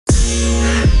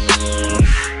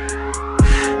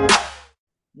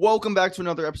Welcome back to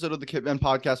another episode of the Kitman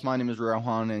Podcast. My name is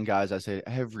Rohan, and guys, I say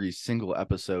every single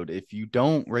episode, if you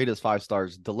don't rate us 5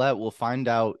 stars, Dillette will find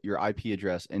out your IP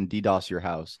address and DDoS your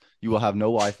house. You will have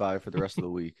no Wi-Fi for the rest of the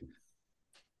week.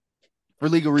 For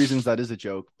legal reasons, that is a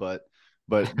joke, but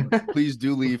please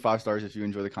do leave 5 stars if you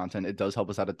enjoy the content. It does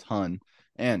help us out a ton.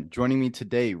 And joining me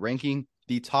today, ranking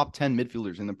the top 10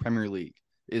 midfielders in the Premier League,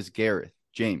 is Gareth,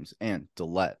 James, and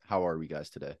Dillette. How are we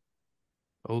guys today?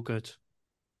 All good.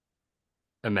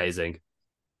 Amazing.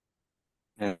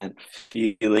 And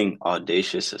feeling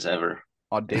audacious as ever.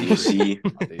 Audacious.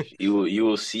 Audacious. You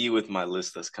will see with my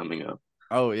list that's coming up.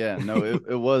 Oh yeah, no,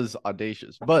 it was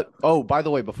audacious. But by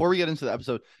the way, before we get into the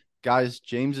episode, guys,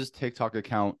 James's TikTok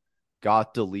account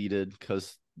got deleted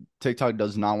because TikTok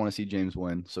does not want to see James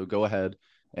win. So go ahead,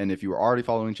 and if you were already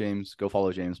following James, go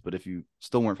follow James. But if you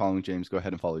still weren't following James, go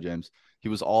ahead and follow James. He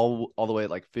was all the way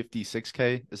at like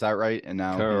 56K. Is that right? And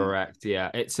now Correct. Yeah,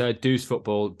 it's Deuce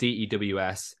Football,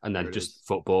 DEWS, and then just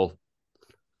football.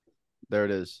 There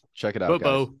it is. Check it out,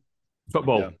 guys.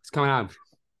 Football. Yeah. It's coming out.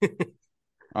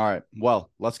 All right. Well,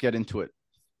 let's get into it.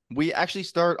 We actually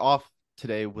start off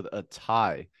today with a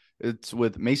tie. It's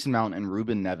with Mason Mount and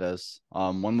Ruben Neves.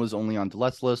 One was only on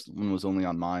Dillette's list. One was only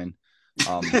on mine.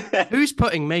 Who's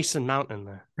putting Mason Mount in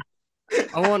there?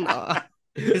 I want.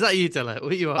 Is that you, Dillette?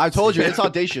 What are you? I told you it's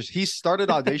audacious. He started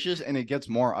audacious, and it gets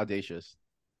more audacious.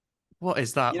 What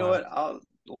is that? You know what?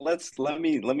 Let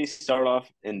me start off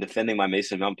in defending my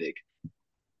Mason Mount pick.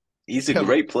 He's a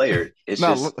great player. It's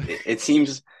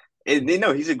he's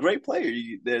a great player.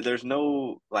 There's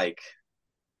no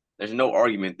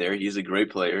argument there. He's a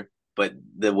great player, but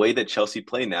the way that Chelsea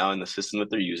play now and the system that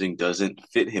they're using doesn't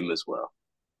fit him as well.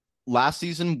 Last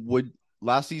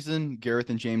season, Gareth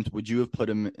and James, would you have put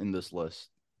him in this list?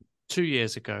 2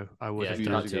 years ago, I would have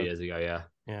done. 2 years ago, yeah.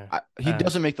 Yeah. He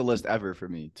doesn't make the list ever for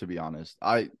me, to be honest.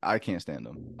 I can't stand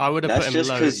him. I would have put him just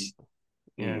low. Because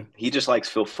he just likes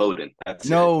Phil Foden. That's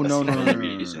no.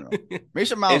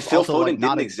 Mason Mount. If Phil Foden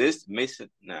didn't exist, Mason,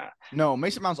 nah. No,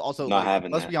 Mason Mount's also not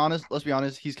having. Let's be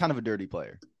honest. He's kind of a dirty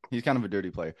player.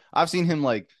 I've seen him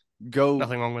go.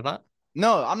 Nothing wrong with that.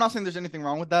 No, I'm not saying there's anything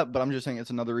wrong with that, but I'm just saying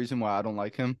it's another reason why I don't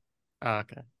like him. Oh,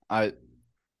 okay.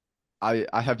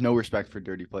 I have no respect for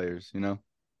dirty players. You know,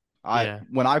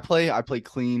 when I play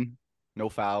clean, no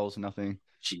fouls, nothing.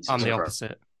 Jesus, I'm the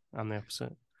opposite.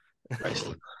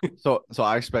 So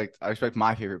I expect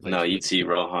my favorite player. No, you'd see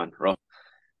Rohan.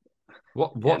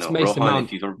 What's Mason Rohan, Mount?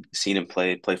 If you've ever seen him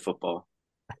play football,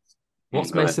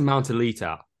 what's Mason Mount elite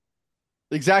at?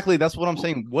 Exactly, that's what I'm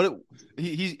saying.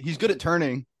 He's good at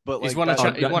turning, but he's won a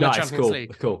Champions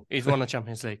League. Cool. He's won a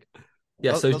Champions League.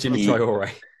 Yeah, so Jimmy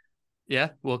Traore. Yeah,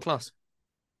 world class.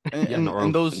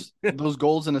 And those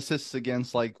goals and assists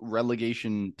against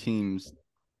relegation teams,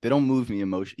 they don't move me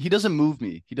emotionally. He doesn't move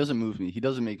me. He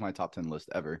doesn't make my top 10 list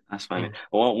ever. That's fine.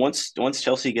 Well, once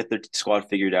Chelsea get their squad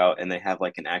figured out and they have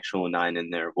an actual 9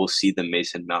 in there, we'll see the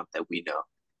Mason Mount that we know.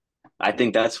 I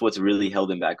think that's what's really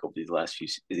held him back over these last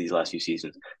few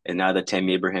seasons. And now that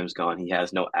Tammy Abraham's gone, he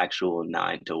has no actual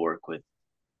 9 to work with.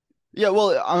 Yeah,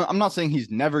 well, I'm not saying he's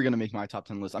never going to make my top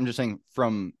 10 list. I'm just saying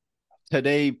from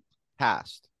today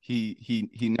past, he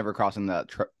never crossing that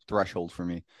threshold for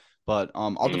me. But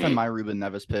I'll defend my Ruben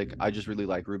Neves pick. I just really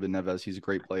like Ruben Neves. He's a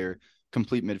great player,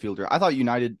 complete midfielder. I thought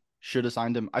United should have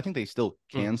signed him. I think they still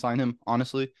can sign him,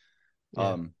 honestly.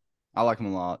 Yeah. I like him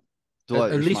a lot.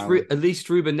 At least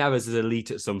Ruben Neves is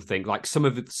elite at something. Like some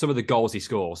of the goals he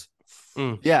scores.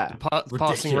 Yeah, the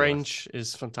passing range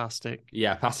is fantastic.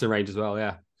 Yeah, passing range as well.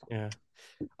 Yeah. Yeah.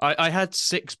 I had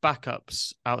 6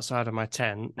 backups outside of my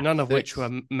 10, none of which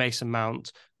were Mason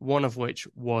Mount, one of which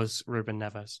was Ruben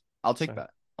Neves. I'll take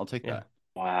that.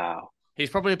 Wow. He's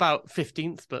probably about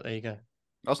 15th, but there you go.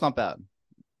 That's not bad.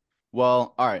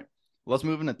 Well, all right. Let's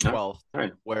move into 12th,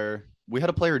 where we had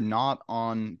a player not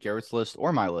on Garrett's list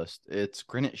or my list. It's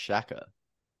Granit Xhaka.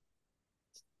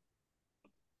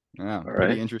 Yeah,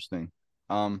 pretty interesting.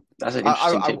 That's an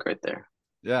interesting take right there.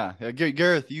 Yeah.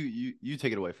 Gareth, you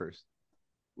take it away first.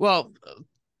 Well,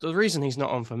 the reason he's not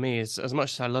on for me is, as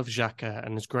much as I love Xhaka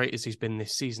and as great as he's been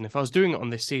this season, if I was doing it on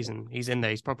this season, he's in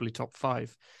there. He's probably top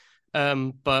 5.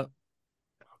 But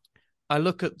I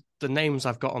look at the names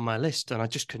I've got on my list and I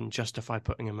just couldn't justify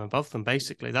putting him above them.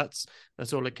 Basically, that's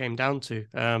all it came down to.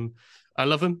 I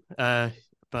love him,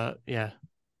 but yeah,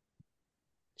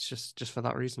 it's just for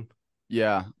that reason.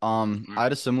 Yeah. I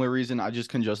had a similar reason. I just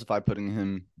couldn't justify putting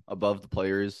him above the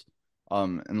players.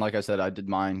 And like I said, I did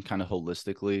mine kind of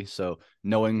holistically. So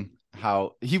knowing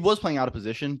how he was playing out of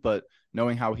position, but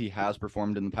knowing how he has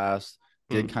performed in the past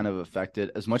did kind of affect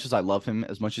it. As much as I love him,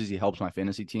 as much as he helps my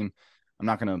fantasy team, I'm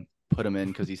not going to put him in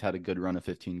because he's had a good run of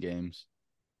 15 games.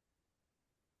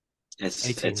 It's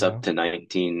 18 up now. to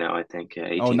 19 now, I think. Yeah,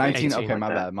 Oh, 18, 19. 18, Okay, like my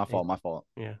that. bad. My fault. My fault.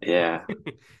 Yeah. Yeah.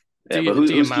 Do Yeah, you, but do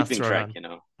your who's maths, keeping track, Rohan? you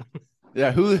know?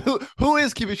 Yeah, who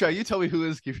is keeping track? You tell me who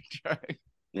is keeping track.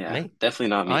 Yeah, Me. definitely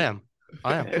not I me. am.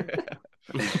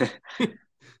 I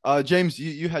am. James,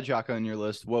 you had Xhaka on your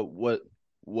list. What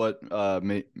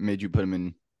made you put him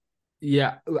in?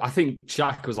 Yeah, I think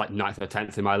Shaq was like 9th or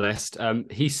 10th in my list.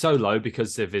 He's so low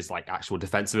because of his like actual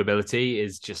defensive ability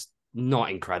is just not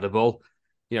incredible.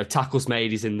 You know, tackles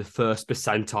made, he's in the 1st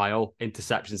percentile.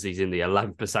 Interceptions, he's in the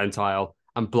 11th percentile.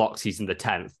 And blocks, he's in the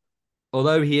 10th.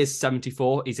 Although he is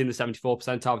 74, he's in the 74th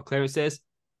percentile of clearances.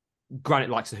 Granit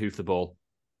likes to hoof the ball.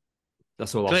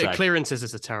 That's all I'll say. Clearances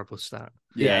is a terrible stat.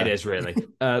 Yeah, it is really.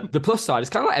 The plus side is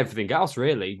kind of like everything else,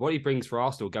 really. What he brings for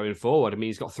Arsenal going forward. I mean,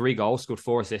 he's got 3 goals, scored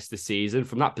 4 assists this season.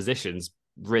 From that position's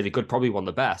really good, probably one of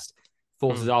the best.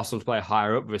 Forces Arsenal to play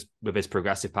higher up with his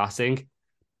progressive passing.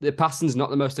 The passing's not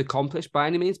the most accomplished by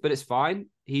any means, but it's fine.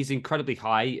 He's incredibly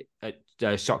high at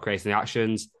shot creating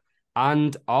actions,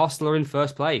 and Arsenal are in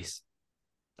 1st place.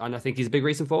 And I think he's a big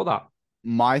reason for that.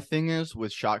 My thing is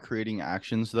with shot creating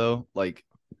actions, though, like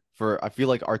I feel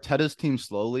like Arteta's team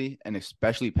slowly, and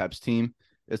especially Pep's team,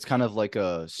 it's kind of like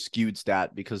a skewed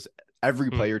stat because every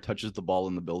player touches the ball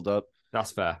in the build-up.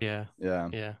 That's fair. Yeah.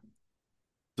 Yeah.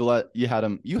 Dillette, you had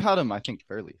him, I think,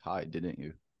 fairly high, didn't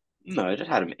you? No, I just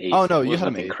had him 8th. Oh, no, It you was had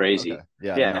him nothing 8th. crazy. Okay.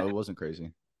 Yeah, Yeah. no, it wasn't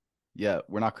crazy. Yeah,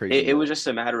 we're not crazy. It was just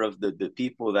a matter of the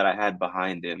people that I had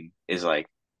behind him is like,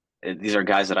 these are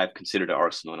guys that I've considered at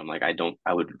Arsenal, and I'm like,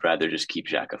 I would rather just keep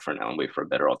Xhaka for now and wait for a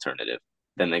better alternative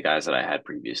than the guys that I had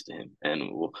previous to him.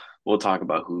 And we'll talk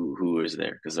about who is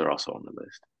there because they're also on the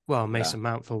list. Well, Mason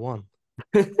Mount for one.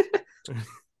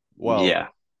 Well, yeah.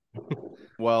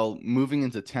 Moving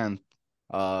into 10th,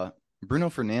 Bruno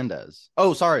Fernandes.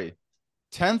 Oh, sorry.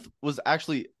 10th was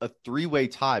actually a 3-way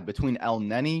tie between El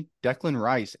Neni, Declan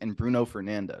Rice, and Bruno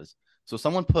Fernandes. So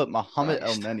someone put Mohamed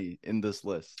El Neni in this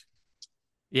list.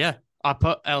 Yeah, I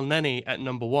put El Neni at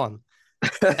number 1.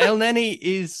 El Neni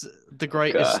is the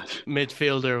greatest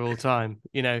midfielder of all time.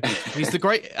 You know, he's the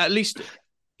great, at least,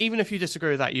 even if you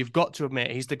disagree with that, you've got to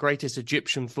admit he's the greatest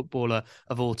Egyptian footballer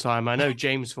of all time. I know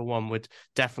James, for one, would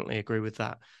definitely agree with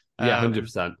that. Yeah,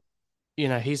 100%. You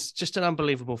know, he's just an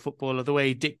unbelievable footballer. The way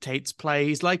he dictates play,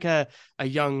 he's like a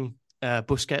young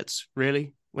Busquets,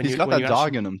 really. He's got that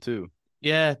dog in him too.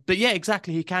 Yeah, but yeah,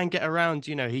 exactly. He can get around.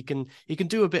 You know, he can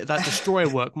do a bit of that destroyer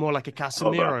work, more like a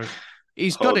Casemiro.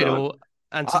 He's got it all.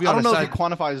 And to be honest, I don't know if he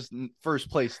quantifies 1st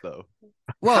place though.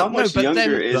 Well, how much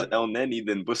younger is El Neni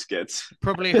than Busquets?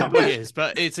 Probably a couple of years,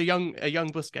 but it's a young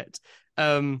Busquets.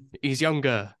 He's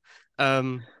younger.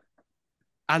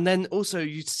 And then also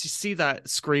you see that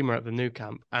screamer at the Nou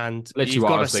Camp, and you've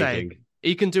got to say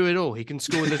he can do it all. He can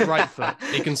score with his right foot.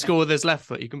 He can score with his left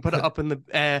foot. He can put it up in the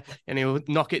air and he'll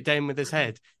knock it down with his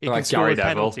head. He can score with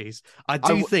penalties. I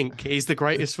think he's the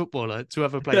greatest footballer to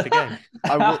ever play the game.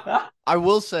 I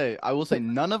will say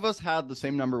none of us had the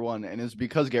same number 1, and it's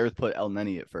because Gareth put El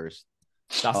Neni at first.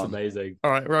 That's amazing.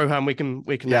 All right, Rohan, we can.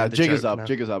 Yeah, jig is up.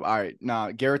 All right,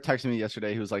 Gareth texted me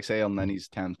yesterday. He was like, "Say El Neni's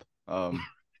 10th."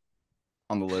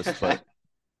 On the list, but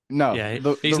no, yeah,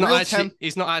 he's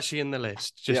not actually in the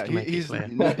list. Just to make it clear,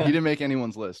 he didn't make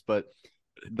anyone's list, but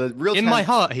the real in 10th, my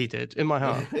heart he did. In my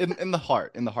heart, in the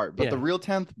heart. But the real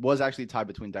 10th was actually tied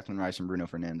between Declan Rice and Bruno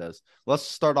Fernandes. Let's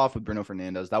start off with Bruno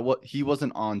Fernandes. He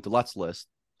wasn't on Dillette's list.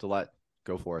 Dillette,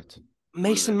 go for it.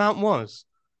 Mason Mount was.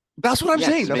 That's what I'm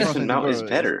saying. Mason Mount is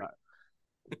better.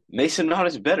 Mason Mount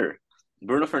is better.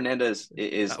 Bruno Fernandes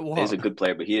is a good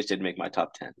player, but he just didn't make my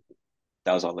top 10.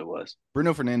 That was all it was.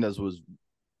 Bruno Fernandes was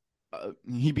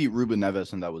he beat Ruben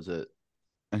Neves, and that was it.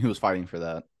 And he was fighting for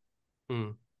that.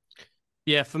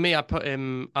 Yeah, for me, I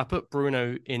put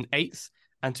Bruno in 8th.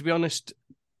 And to be honest,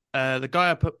 the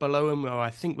guy I put below him, well, I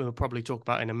think we'll probably talk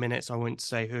about in a minute, so I won't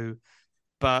say who.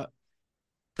 But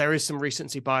there is some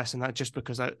recency bias in that, just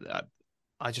because I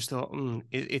just thought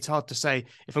it's hard to say.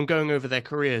 If I'm going over their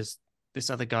careers,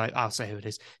 this other guy, I'll say who it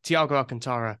is. Thiago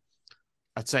Alcantara.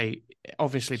 I'd say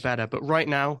obviously better, but right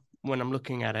now when I'm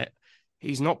looking at it,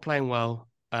 he's not playing well.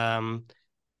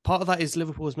 Part of that is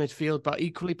Liverpool's midfield, but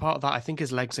equally part of that, I think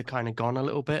his legs are kind of gone a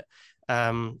little bit.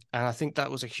 And I think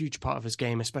that was a huge part of his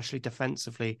game, especially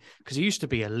defensively, because he used to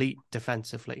be elite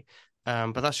defensively.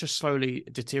 But that's just slowly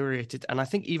deteriorated. And I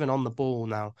think even on the ball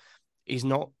now, he's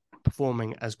not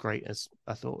performing as great as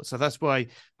I thought. So that's why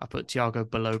I put Thiago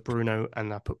below Bruno,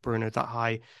 and I put Bruno that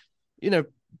high. You know,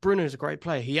 Bruno is a great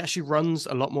player. He actually runs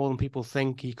a lot more than people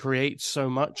think. He creates so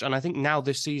much. And I think now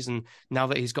this season, now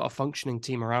that he's got a functioning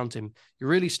team around him, you're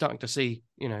really starting to see,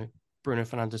 you know, Bruno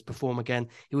Fernandes perform again.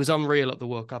 He was unreal at the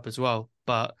World Cup as well.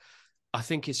 But I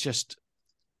think it's just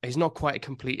he's not quite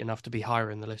complete enough to be higher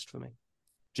in the list for me.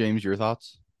 James, your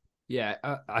thoughts? Yeah,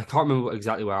 I can't remember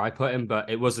exactly where I put him, but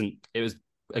it was,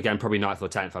 again, probably 9th or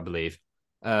 10th, I believe.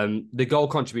 The goal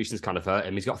contributions kind of hurt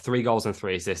him. He's got 3 goals and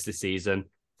 3 assists this season.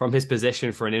 From his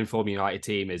position for an informed United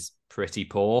team is pretty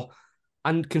poor.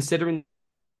 And considering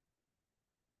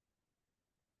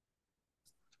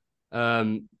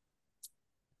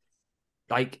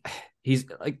he's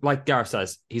like Gareth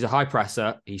says, he's a high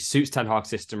presser. He suits Ten Hag's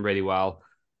system really well.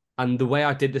 And the way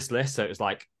I did this list, so it was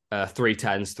like 3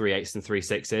 10s, 3 8s, and 3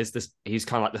 6s. He's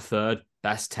kind of like the 3rd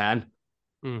best 10.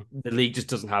 The league just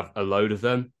doesn't have a load of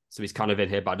them, so he's kind of in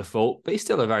here by default. But he's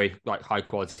still a very high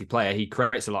quality player. He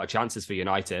creates a lot of chances for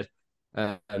United,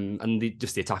 and the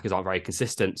attackers aren't very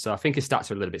consistent. So I think his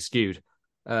stats are a little bit skewed.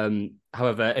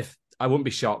 However, if I wouldn't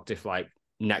be shocked if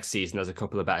next season there's a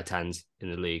couple of better 10s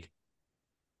in the league.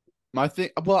 I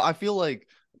feel like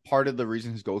part of the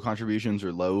reason his goal contributions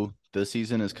are low this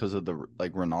season is because of the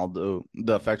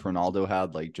effect Ronaldo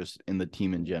had just in the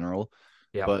team in general.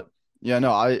 Yeah. But yeah,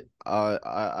 no,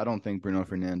 I don't think Bruno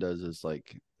Fernandes is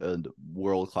a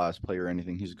world-class player or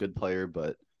anything. He's a good player,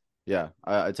 but yeah,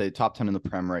 I'd say top 10 in the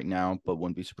Prem right now, but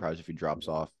wouldn't be surprised if he drops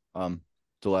off.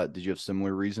 Dillette, did you have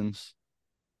similar reasons?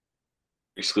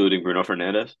 Excluding Bruno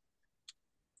Fernandes?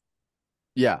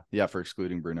 Yeah, for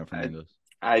excluding Bruno Fernandes.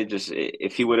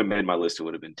 If he would have made my list, it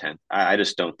would have been 10th. I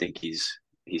just don't think he's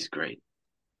great.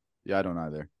 Yeah, I don't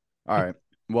either. All right.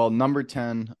 Well, number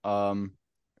 10,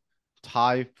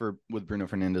 tie with Bruno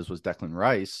Fernandes was Declan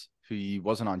Rice, who he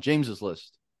wasn't on James's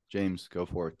list. James, go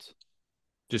for it.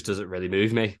 Just doesn't really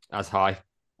move me as high.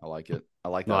 I like it. I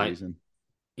like that reason.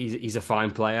 He's a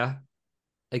fine player.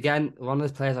 Again, one of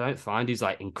those players I don't find who's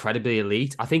incredibly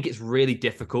elite. I think it's really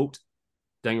difficult,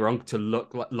 don't get me wrong, to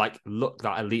look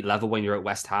that elite level when you're at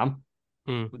West Ham.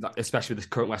 Especially with the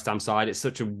current West Ham side, it's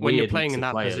such a weird when you're playing in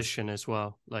that players. position as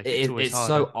well. It's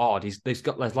so odd. They've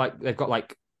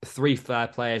got 3 fair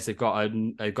players. They've got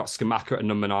Skamaka at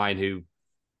number 9, who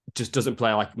just doesn't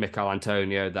play like Mikel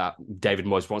Antonio that David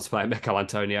Moyes wants to play like Mikel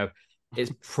Antonio.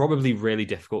 It's probably really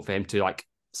difficult for him to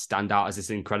stand out as this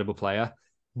incredible player.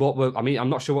 I'm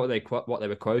not sure what they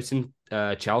were quoting.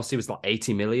 Chelsea was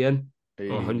 80 million or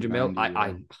 100 mil.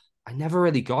 I never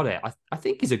really got it. I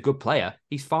think he's a good player.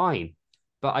 He's fine.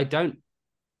 But I don't.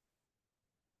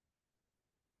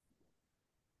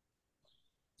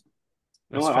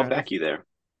 No, I'll back you there.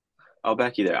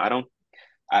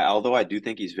 Although I do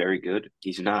think he's very good,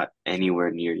 he's not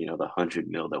anywhere near, the 100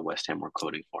 mil that West Ham were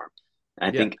quoting for him.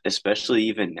 And I think especially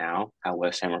even now, how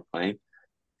West Ham are playing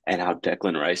and how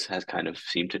Declan Rice has kind of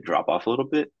seemed to drop off a little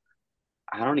bit.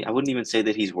 I wouldn't even say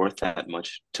that he's worth that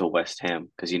much to West Ham,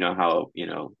 because you know how,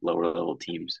 lower level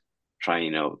teams try,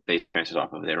 base transfers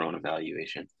off of their own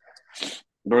evaluation.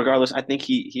 But regardless, I think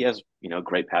he has,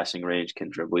 great passing range, can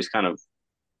dribble. He's kind of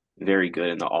very good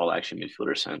in the all-action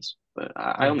midfielder sense. But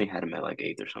I only had him at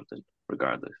 8th or something,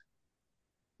 regardless.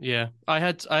 Yeah, I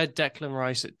had Declan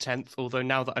Rice at 10th, although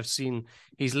now that I've seen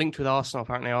he's linked with Arsenal,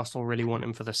 apparently Arsenal really want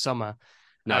him for the summer.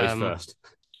 No, he's first.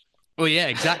 Well, yeah,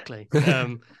 exactly.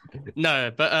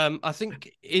 No, but I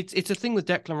think it's a thing with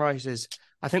Declan Rice is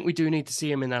I think we do need to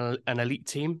see him in an elite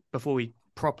team before we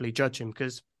properly judge him,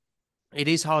 because it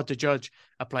is hard to judge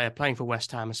a player playing for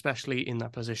West Ham, especially in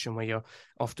that position where you're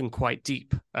often quite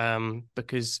deep,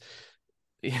 because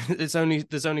there's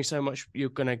only so much you're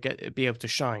going to be able to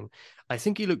shine. I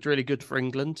think he looked really good for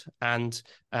England, and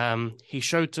he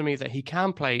showed to me that he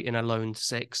can play in a lone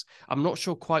 6. I'm not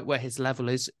sure quite where his level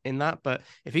is in that, but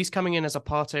if he's coming in as a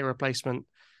Partey replacement,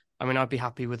 I mean, I'd be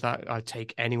happy with that. I'd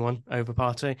take anyone over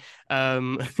Partey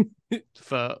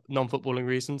for non-footballing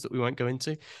reasons that we won't go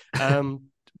into.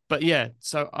 But yeah,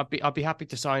 so I'd be happy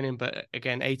to sign him. But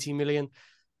again, 80 million,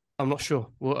 I'm not sure.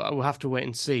 We'll have to wait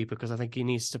and see, because I think he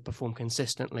needs to perform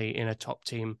consistently in a top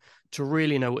team to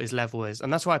really know what his level is.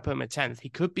 And that's why I put him at 10th. He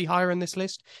could be higher in this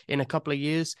list in a couple of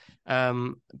years.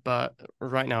 But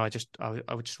right now, I just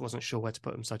wasn't sure where to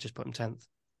put him. So I just put him 10th.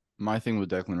 My thing with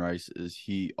Declan Rice is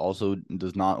he also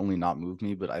does not only not move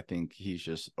me, but I think he's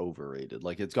just overrated.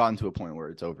 It's gotten to a point where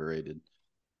it's overrated.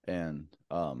 And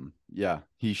yeah,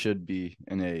 he should be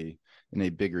in a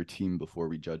bigger team before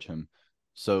we judge him.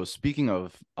 So speaking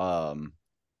of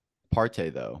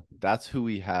Partey, though, that's who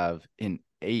we have in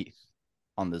 8th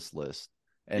on this list.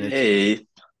 And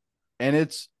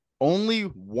it's only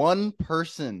one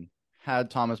person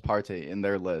had Thomas Partey in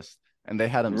their list, and they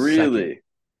had him second.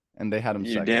 And they had him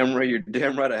second. You're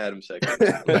damn right I had him second.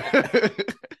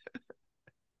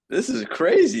 This is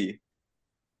crazy.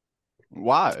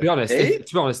 Why? To be honest,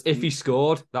 if he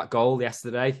scored that goal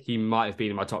yesterday, he might have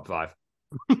been in my top 5.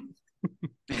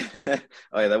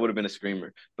 Oh yeah, that would have been a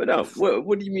screamer. But no,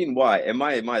 what do you mean? Why am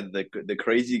I the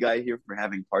crazy guy here for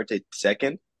having Partey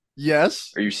second?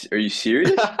 Yes. Are you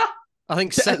serious? I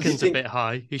think Yes. You second's a think bit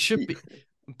high. He should be,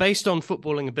 based on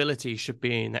footballing ability, he should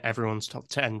be in everyone's top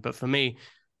 10. But for me,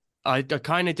 I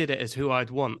kind of did it as who I'd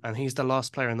want, and he's the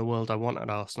last player in the world I want at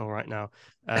Arsenal right now.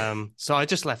 So I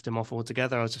just left him off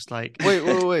altogether. I was just like,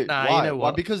 Wait. nah, Why? you know Why?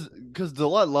 what? Because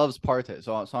Dillette loves Partey,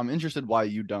 so I'm interested why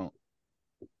you don't.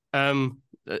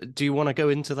 Do you want to go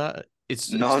into that? It's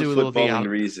to do with all non-footballing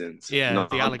reasons. the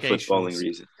Non-footballing allegations.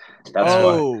 reasons. That's why.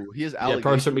 Oh, he has Yeah, probably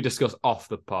allegations. something we discuss off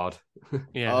the pod.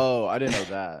 Yeah, Oh, I didn't know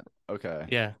that. Okay.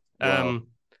 yeah. Well,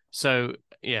 So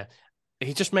yeah,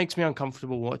 he just makes me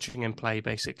uncomfortable watching him play,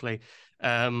 basically.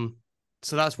 So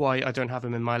that's why I don't have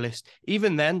him in my list.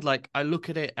 Even then, like I look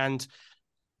at it, and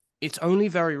it's only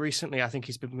very recently I think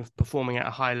he's been performing at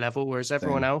a high level, whereas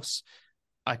everyone Same. else,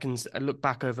 I can look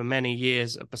back over many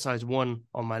years, besides one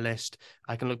on my list,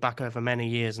 I can look back over many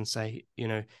years and say,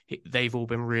 they've all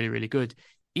been really, really good.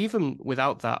 Even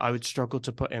without that, I would struggle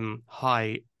to put him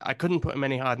high. I couldn't put him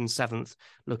any higher than 7th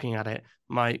looking at it.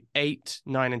 My 8,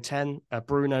 9, and 10,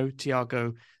 Bruno,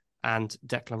 Thiago, and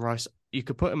Declan Rice. You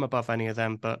could put him above any of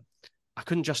them, but I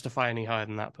couldn't justify any higher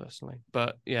than that personally.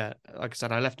 But yeah, like I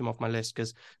said, I left him off my list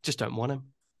because just don't want him.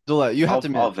 Dillette, you have to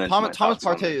I'll admit, vent Thomas my thoughts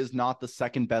on Partey this. is not the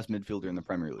second best midfielder in the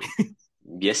Premier League.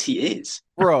 Yes, he is.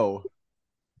 Bro.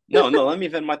 No, let me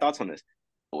vent my thoughts on this.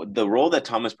 The role that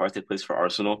Thomas Partey plays for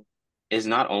Arsenal is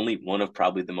not only one of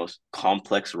probably the most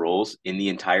complex roles in the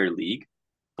entire league,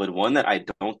 but one that I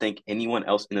don't think anyone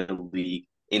else in the league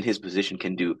in his position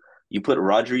can do. You put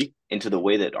Rodri into the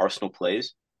way that Arsenal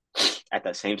plays at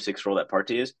that same 6 role that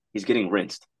Partey is, he's getting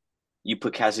rinsed. You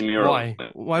put Casemiro. Why?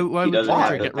 Why He would doesn't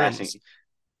have Rodri the get passing. rinsed?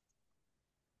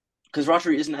 Because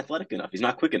Rodri isn't athletic enough. He's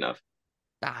not quick enough.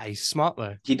 He's smart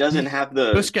though. He doesn't have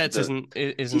the Busquets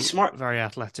the, isn't smart. very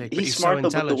athletic, but He's he's smart so though,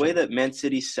 but intelligent. the way that Man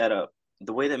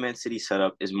City set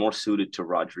up is more suited to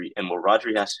Rodri, and what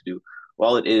Rodri has to do,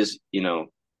 while it is,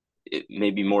 it may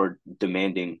be more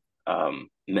demanding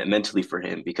mentally for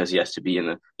him because he has to be in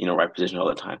the right position all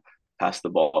the time, pass the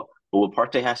ball. But what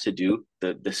Partey has to do,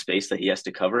 the space that he has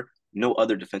to cover, no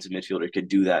other defensive midfielder could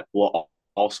do that while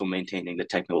also maintaining the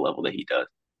technical level that he does.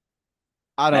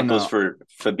 I don't That know. goes for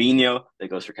Fabinho. That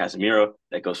goes for Casemiro.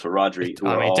 That goes for Rodri, who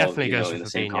are It all definitely goes in for the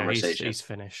same Fabinho. conversation. He's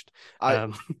finished. Yeah,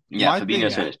 my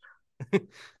Fabinho's thing, finished.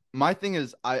 My thing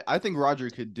is, I think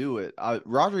Rodri could do it.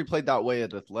 Rodri played that way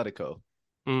at Atletico.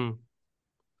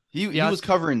 He was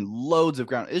covering loads of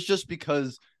ground. It's just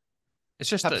because it's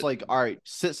just Pep's like, all right,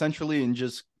 sit centrally and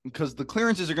just because the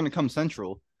clearances are going to come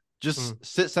central. Just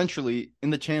sit centrally in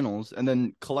the channels and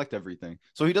then collect everything.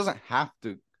 So he doesn't have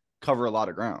to cover a lot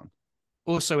of ground.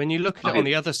 Also, when you look at it on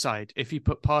the other side, if you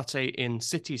put Partey in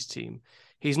City's team,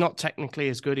 he's not technically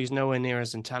as good. He's nowhere near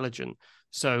as intelligent.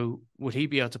 So would he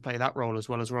be able to play that role as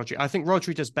well as Rodri? I think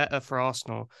Rodri does better for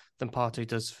Arsenal than Partey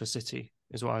does for City,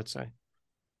 is what I'd say.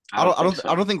 I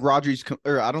don't think Rodri's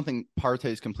I don't think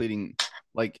Partey's completing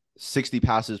like 60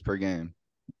 passes per game.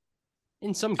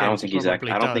 In some games, I don't think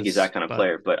he's that kind of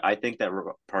player, but I think that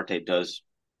Partey does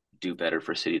do better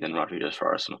for City than Rodri does for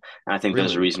Arsenal. And I think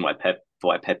there's a reason why Pep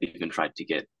even tried to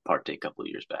get Partey a couple of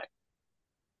years back.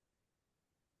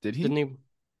 Did he? Didn't he?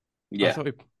 Yeah.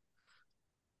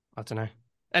 I don't know.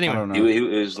 Anyway, I don't know. He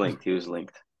was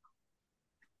linked.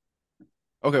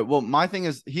 Okay, well, my thing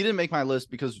is he didn't make my list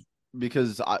because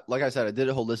like I said, I did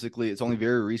it holistically. It's only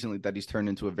very recently that he's turned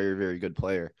into a very, very good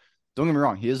player. Don't get me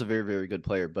wrong, he is a very, very good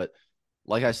player, but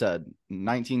like I said,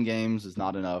 19 games is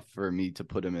not enough for me to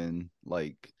put him in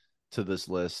to this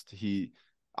list.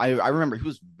 I remember he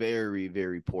was very,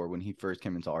 very poor when he first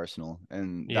came into Arsenal,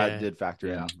 and that did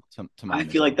factor in to my. I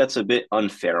feel like that's a bit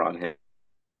unfair on him.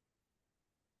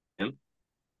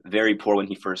 Very poor when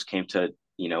he first came to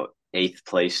 8th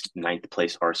place, 9th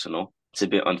place Arsenal. It's a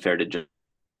bit unfair to judge.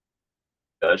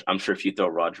 I'm sure if you throw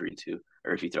Rodri into,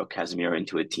 or if you throw Casemiro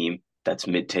into a team that's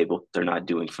mid-table, they're not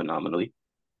doing phenomenally.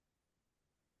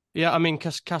 Yeah, I mean,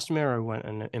 Casemiro went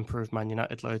and improved Man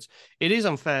United loads. It is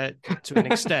unfair to an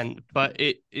extent, but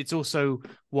it's also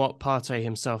what Partey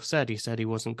himself said. He said he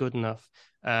wasn't good enough.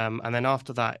 And then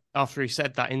after he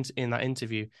said that in that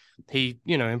interview, he,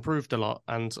 improved a lot,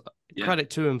 and credit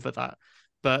to him for that.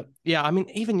 But yeah, I mean,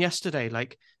 even yesterday,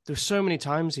 like there were so many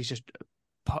times he's just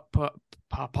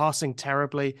passing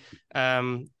terribly.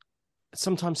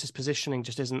 Sometimes his positioning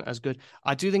just isn't as good.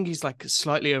 I do think he's like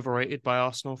slightly overrated by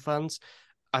Arsenal fans.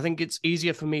 I think it's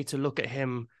easier for me to look at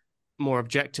him more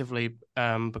objectively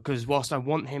because whilst I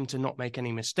want him to not make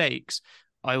any mistakes,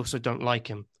 I also don't like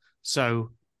him.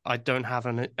 So I don't have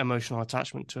an emotional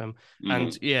attachment to him.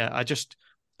 And yeah,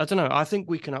 I don't know. I think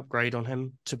we can upgrade on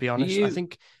him, to be honest. I You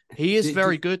think he is do,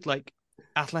 very good. Like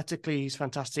athletically, he's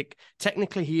fantastic.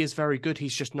 Technically, he is very good.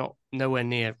 He's just not nowhere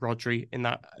near Rodri in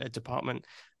that department.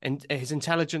 And his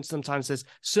intelligence, sometimes there's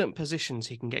certain positions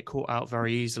he can get caught out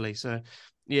very easily. So,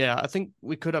 yeah, I think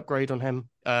we could upgrade on him.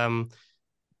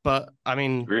 But I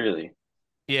mean, Really,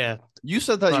 yeah, You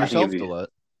said that but I think yourself, it'd be. Dillette.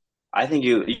 I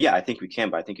think we can,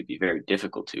 but I think it'd be very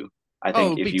difficult to. I oh,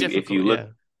 think it'd be if you difficult. look,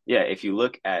 Yeah, yeah, if you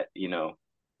look at,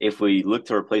 if we look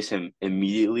to replace him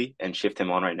immediately and shift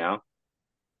him on right now,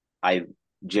 I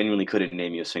genuinely couldn't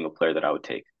name you a single player that I would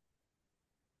take.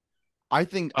 I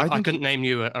think I I think couldn't name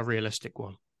you a realistic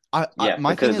one. Yeah,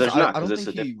 my thing because is there's not, I because don't it's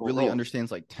think a he difficult really role.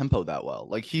 understands like tempo that well.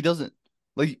 Like he doesn't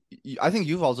like I think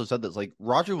you've also said this. Like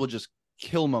Roger will just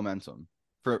kill momentum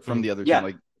from Mm. the other team. Yeah,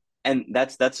 Like and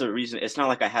that's a reason. It's not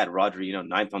like I had Rodri,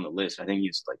 ninth on the list. I think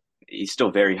he's still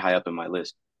very high up in my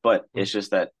list. But Mm. it's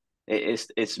just that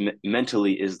it's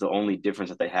mentally is the only difference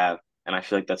that they have, and I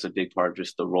feel like that's a big part of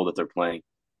just the role that they're playing.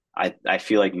 I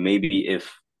feel like maybe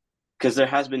if because there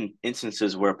has been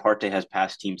instances where Partey has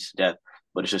passed teams to death,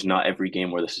 but it's just not every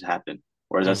game where this has happened.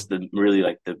 Whereas that's Mm. the really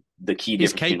like the key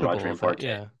He's difference between capable Rodri and of it. Partey.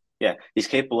 Yeah. Yeah, he's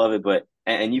capable of it, but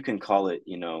and you can call it,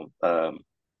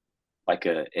 like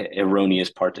a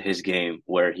erroneous part to his game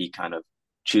where he kind of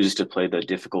chooses to play the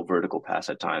difficult vertical pass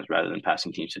at times rather than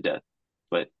passing teams to death.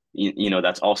 But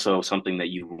that's also something that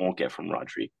you won't get from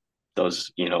Rodri.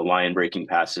 Those line breaking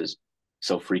passes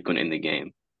so frequent in the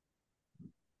game.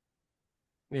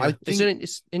 I Yeah, think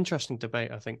it's interesting debate,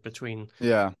 I think, between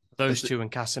yeah, those it's two and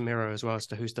Casemiro as well as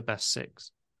to who's the best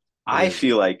six. it I is.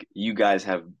 feel like you guys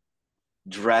have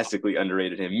drastically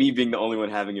underrated him. Me being the only one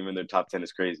having him in their top 10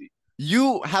 is crazy.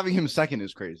 You having him second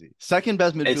is crazy. Second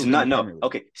best It's midfielder in the not no Premier League.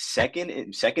 okay.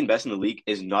 Second best in the league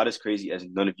is not as crazy as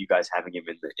none of you guys having him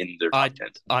in their I, top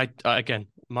 10. I again,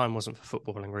 mine wasn't for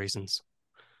footballing reasons.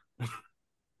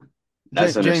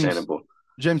 That's James, understandable.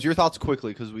 James, your thoughts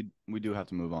quickly because we do have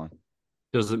to move on.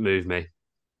 doesn't move me.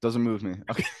 Doesn't move me.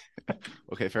 Okay,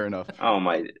 okay, fair enough. Oh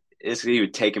my, you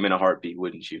would take him in a heartbeat,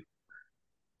 wouldn't you?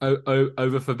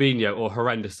 Over Fabinho or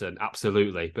Henderson,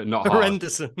 absolutely, but not hard.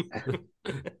 Horrendous.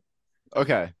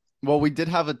 Okay, well, we did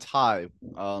have a tie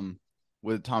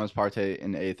with Thomas Partey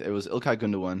in eighth. It was Ilkay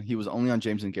Gundogan. He was only on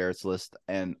James and Garrett's list,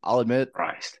 and I'll admit,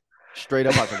 Christ. straight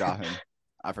up, I forgot him.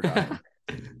 I forgot him.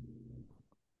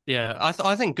 Yeah,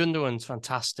 I think Gundogan's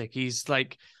fantastic. He's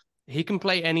like he can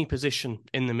play any position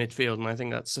in the midfield, and I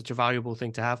think that's such a valuable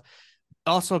thing to have.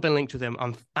 Arsenal have been linked with him.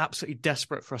 I'm absolutely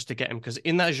desperate for us to get him because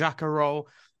in that Xhaka role,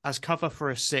 as cover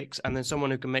for a six, and then someone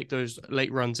who can make those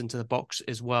late runs into the box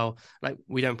as well. Like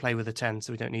we don't play with a 10,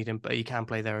 so we don't need him, but he can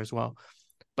play there as well.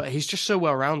 But he's just so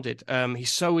well rounded.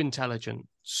 He's so intelligent,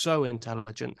 so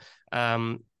intelligent.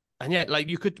 And yeah, like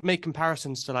you could make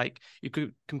comparisons to like you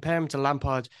could compare him to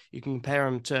Lampard, you can compare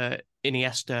him to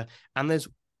Iniesta, and there's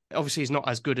obviously he's not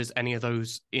as good as any of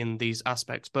those in these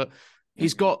aspects, but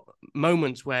he's got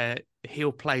moments where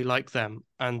he'll play like them,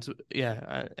 and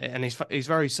yeah, and he's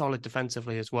very solid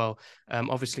defensively as well.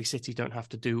 Obviously, City don't have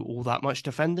to do all that much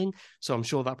defending, so I'm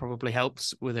sure that probably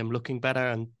helps with him looking better,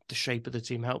 and the shape of the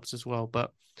team helps as well.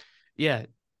 But yeah,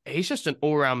 he's just an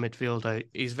all-round midfielder.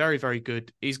 He's very, very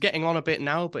good. He's getting on a bit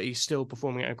now, but he's still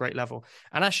performing at a great level.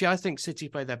 And actually, I think City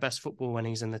play their best football when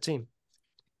he's in the team.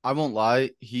 I won't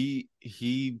lie. He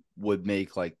would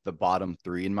make like the bottom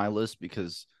three in my list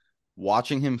because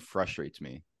watching him frustrates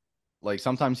me. Like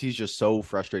sometimes he's just so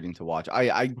frustrating to watch.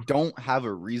 I don't have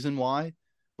a reason why,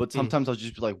 but sometimes I'll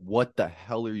just be like, "What the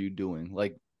hell are you doing?"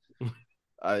 Like,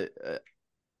 I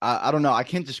I don't know. I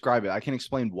can't describe it. I can't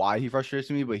explain why he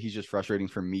frustrates me, but he's just frustrating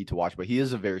for me to watch. But he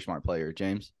is a very smart player,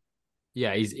 James.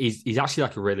 Yeah, he's actually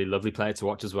like a really lovely player to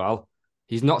watch as well.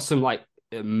 He's not some like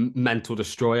mental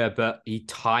destroyer, but he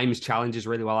times challenges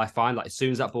really well. I find like as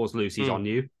soon as that ball's loose, he's on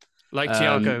you. Like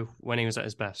Thiago when he was at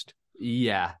his best.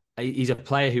 Yeah, he's a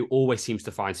player who always seems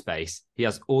to find space. He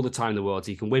has all the time in the world.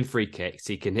 He can win free kicks.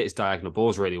 He can hit his diagonal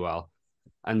balls really well.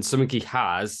 And something he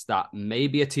has that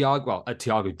maybe a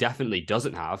Thiago definitely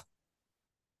doesn't have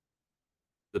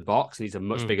the box, and he's a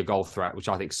much bigger goal threat, which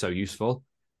I think is so useful.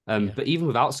 But even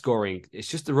without scoring, it's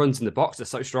just the runs in the box. They're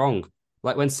so strong.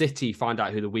 Like when City find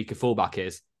out who the weaker fullback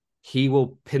is, he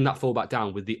will pin that fullback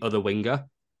down with the other winger,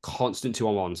 constant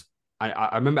 2-on-1s.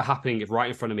 I remember it happening right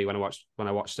in front of me when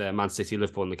I watched Man City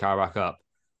Liverpool in the Carabao Cup.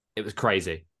 It was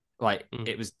crazy. Like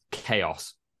it was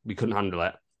chaos. We couldn't handle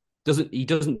it. He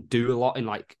doesn't do a lot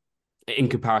in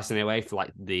comparison anyway for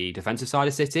like the defensive side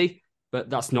of City, but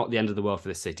that's not the end of the world for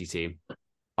this City team.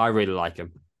 I really like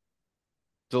him.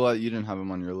 Dillette, you didn't have him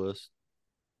on your list.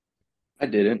 I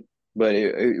didn't, but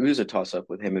it was a toss up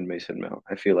with him and Mason Mount.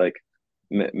 I feel like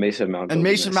Mason Mount And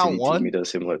goes in Mason that Mount City team. won? He does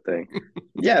a similar thing.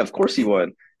 Yeah, of course he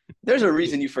won. There's a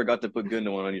reason you forgot to put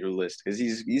Gundogan on your list because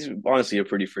he's honestly a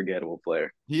pretty forgettable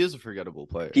player. He is a forgettable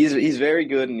player. He's very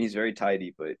good and he's very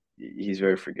tidy, but he's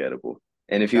very forgettable.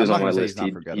 And if he Yeah, I'm was not on my gonna say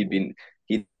he's list, not he'd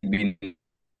be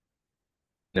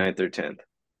ninth or 10th.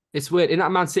 It's weird. In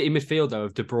that Man City midfield, though,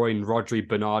 of De Bruyne, Rodri,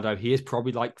 Bernardo, he is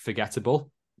probably like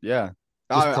forgettable. Yeah.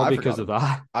 Just I probably forgot because of him.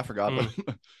 that. I forgot him.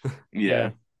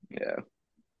 Yeah.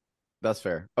 That's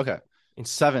fair. Okay.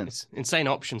 It's 7th. It's insane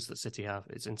options that City have.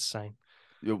 It's insane.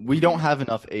 We don't have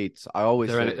enough 8s. I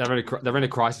always say They're in a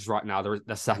crisis right now. They're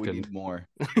we second. need more.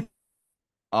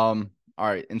 All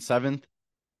right. In 7th,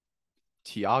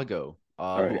 Thiago,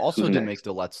 All right, who also who's didn't next?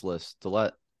 make Delette's list.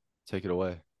 Delette, take it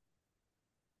away.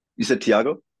 You said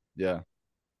Thiago? Yeah.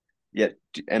 Yeah,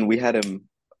 and we had him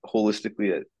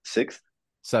holistically at 6th,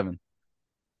 7.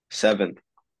 7th.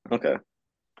 Okay.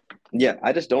 Yeah,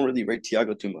 I just don't really rate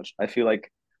Thiago too much. I feel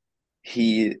like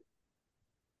he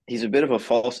he's a bit of a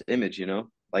false image, you know?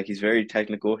 Like he's very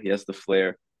technical, he has the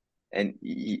flair, and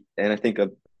I think a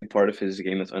big part of his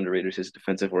game that's underrated is his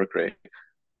defensive work rate.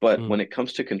 But when it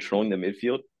comes to controlling the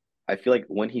midfield, I feel like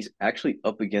when he's actually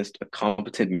up against a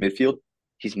competent midfield,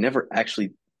 he's never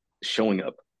actually showing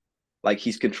up. Like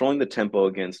he's controlling the tempo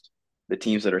against the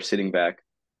teams that are sitting back,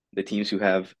 the teams who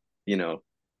have,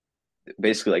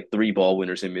 basically like three ball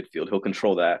winners in midfield. He'll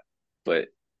control that. But,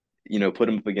 put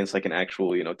him up against like an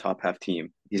actual, top half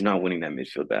team. He's not winning that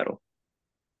midfield battle.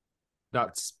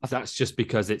 That's just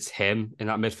because it's him in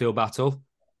that midfield battle.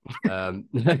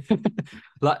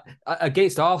 Like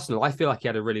against Arsenal, I feel like he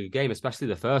had a really good game, especially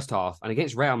the first half. And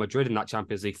against Real Madrid in that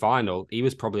Champions League final, he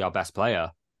was probably our best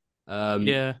player.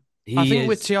 Yeah. I think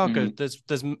with Thiago,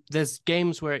 there's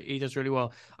games where he does really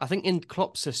well. I think in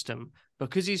Klopp's system,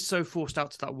 because he's so forced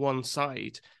out to that one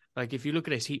side, like if you look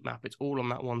at his heat map, it's all on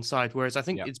that one side. Whereas I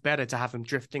think it's better to have him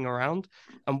drifting around.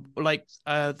 And like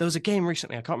there was a game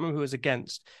recently, I can't remember who it was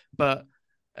against, but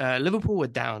Liverpool were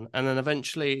down, and then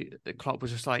eventually Klopp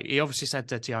was just like, he obviously said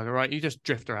to Thiago, right, you just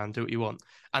drift around, do what you want.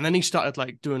 And then he started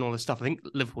like doing all this stuff. I think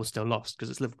Liverpool still lost because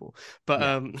it's Liverpool,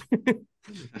 but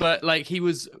but like he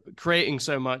was creating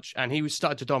so much, and he was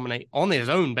started to dominate on his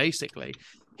own. Basically,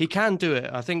 he can do it.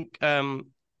 I think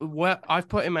where I've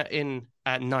put him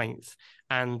at ninth.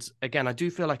 And again, I do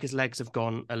feel like his legs have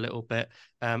gone a little bit.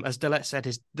 As Delette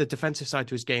said, the defensive side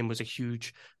to his game was a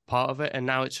huge part of it, and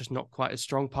now it's just not quite as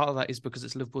strong. Part of that is because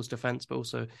it's Liverpool's defense, but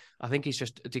also I think he's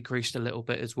just decreased a little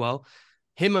bit as well.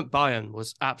 Him at Bayern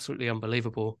was absolutely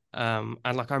unbelievable. And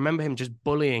like I remember him just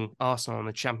bullying Arsenal in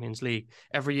the Champions League.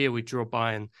 Every year we draw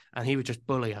Bayern, and he would just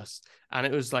bully us, and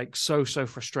it was like so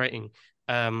frustrating.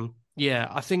 Yeah,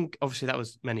 I think obviously that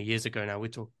was many years ago now. We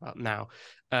talk about now.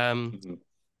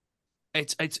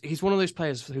 He's one of those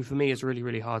players who, for me, is really,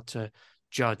 really hard to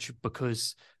judge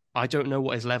because I don't know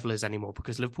what his level is anymore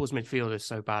because Liverpool's midfield is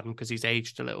so bad and because he's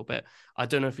aged a little bit. I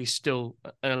don't know if he's still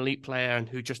an elite player and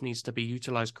who just needs to be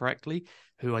utilised correctly,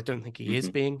 who I don't think he is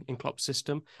being in Klopp's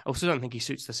system. I also don't think he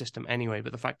suits the system anyway,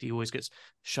 but the fact that he always gets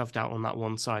shoved out on that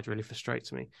one side really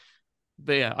frustrates me.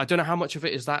 But yeah, I don't know how much of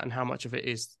it is that and how much of it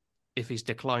is if he's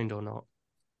declined or not.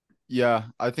 Yeah,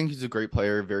 I think he's a great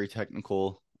player, very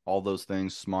technical, all those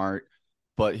things, smart.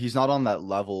 But he's not on that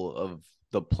level of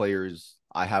the players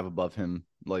I have above him.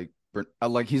 Like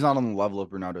he's not on the level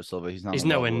of Bernardo Silva. He's not. He's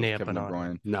nowhere near Kevin De Bernardo.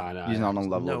 Bruyne. No, he's not on the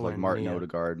level of like Martin near.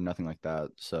 Odegaard, nothing like that.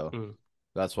 So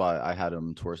that's why I had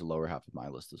him towards the lower half of my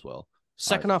list as well.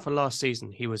 Second half of last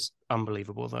season, he was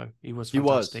unbelievable though. He was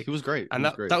fantastic. He was great. And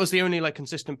that was the only like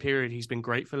consistent period he's been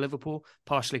great for Liverpool.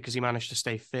 Partially because he managed to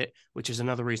stay fit, which is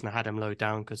another reason I had him low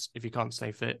down. Because if you can't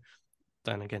stay fit,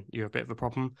 then again you're a bit of a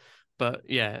problem. But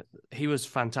yeah, he was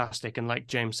fantastic. And like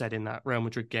James said, in that Real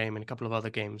Madrid game and a couple of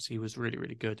other games, he was really,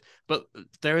 really good. But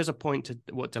there is a point to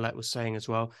what Delette was saying as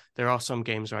well. There are some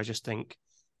games where I just think,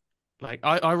 like,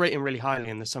 I rate him really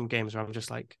highly, and there's some games where I'm just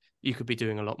like, you could be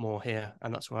doing a lot more here.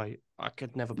 And that's why I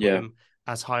could never put him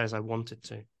as high as I wanted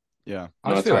to. Yeah.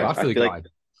 I feel the guy.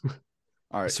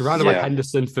 All right. Surrounded by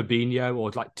Henderson, Fabinho, or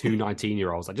like two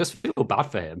 19-year-olds. I just feel bad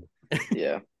for him.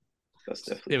 Yeah. That's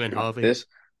definitely him and Harvey.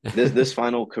 This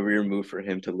final career move for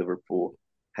him to Liverpool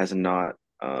has not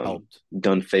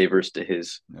done favors to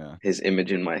his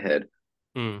image in my head.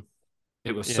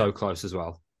 It was so close as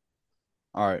well.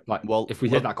 All right. Like, well, if we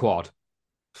hit that quad.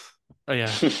 Oh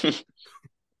yeah.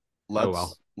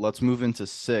 Let's move into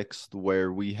 6th,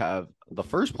 where we have the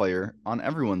first player on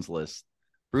everyone's list,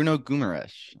 Bruno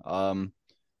Guimaraes.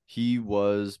 He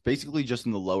was basically just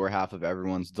in the lower half of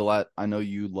everyone's. Delette, I know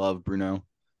you love Bruno.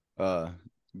 Guimaraes.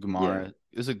 Yeah.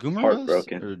 Is it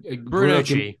Guimaraes? Bruno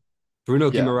G. Bruno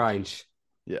Guimaraes.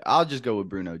 Yeah, I'll just go with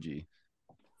Bruno G.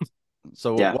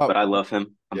 So Yeah, what? but I love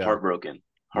him. I'm Yeah, heartbroken. yeah,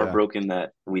 Heartbroken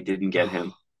that we didn't get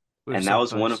him. We were And that so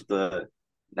was one close. of the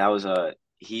that was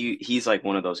he's like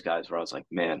one of those guys where I was like,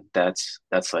 man, that's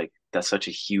such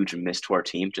a huge miss to our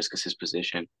team just because his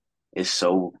position is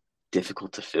so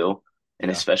difficult to fill. And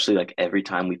yeah. especially like every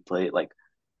time we play, like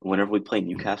whenever we play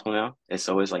Newcastle now, it's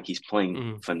always like he's playing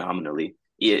Mm. phenomenally.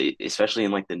 Yeah, especially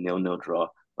in like the 0-0 draw.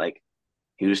 Like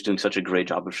he was doing such a great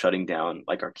job of shutting down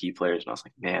like our key players. And I was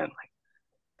like, man, like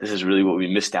this is really what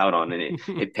we missed out on, and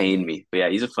it pained me. But yeah,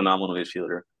 he's a phenomenal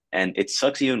midfielder. And it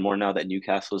sucks even more now that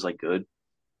Newcastle is like good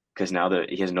because now that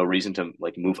he has no reason to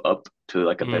like move up to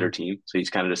like a better Mm. team, so he's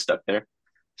kind of just stuck there.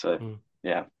 So Mm.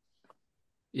 yeah,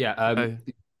 Yeah, Oh,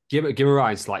 Gimmer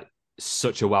Ryan's like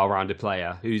such a well-rounded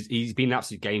player he's been an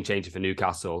absolute game changer for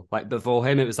Newcastle. Like before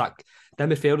him, it was like their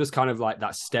midfielders kind of like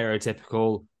that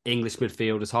stereotypical English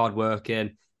midfielders,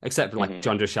 hardworking, except for like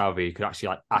John Shelby, who could actually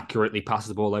like accurately pass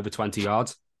the ball over 20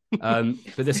 yards. But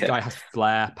this yeah, guy has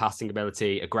flair, passing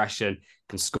ability, aggression,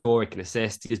 can score, he can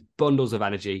assist, he has bundles of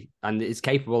energy, and is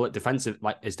capable at defensive,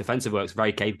 like his defensive work's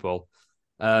very capable.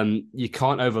 You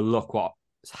can't overlook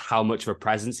how much of a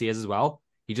presence he is as well.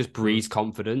 He just mm. breathes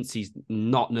confidence. He's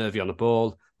not nervy on the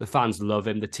ball. The fans love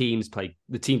him. The team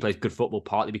plays good football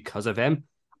partly because of him.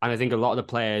 And I think a lot of the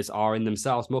players are in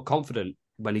themselves more confident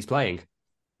when he's playing.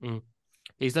 Mm.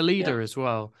 He's the leader yeah, as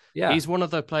well. Yeah. He's one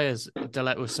of the players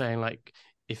Delet was saying, like,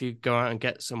 if you go out and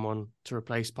get someone to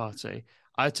replace Partey,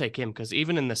 I'd take him because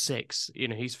even in the six,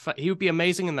 he would be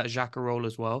amazing in that Xhaka role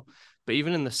as well. But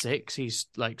even in the six, he's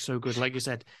like so good. Like you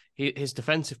said, his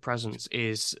defensive presence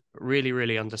is really,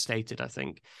 really understated, I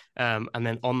think. And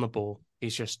then on the ball,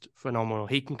 he's just phenomenal.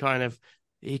 He can kind of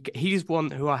he's one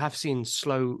who I have seen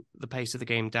slow the pace of the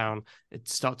game down,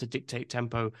 start to dictate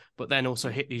tempo, but then also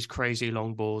hit these crazy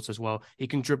long balls as well. He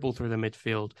can dribble through the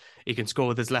midfield. He can score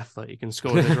with his left foot. He can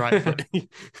score with his right foot.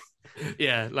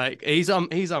 Yeah, like he's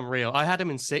unreal. I had him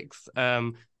in sixth,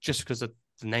 just because of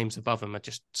the names above him are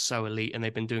just so elite and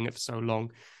they've been doing it for so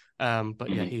long. But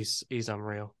yeah, he's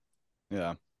unreal.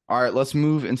 Yeah. All right, let's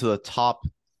move into the top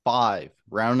five.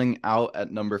 Rounding out at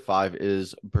number 5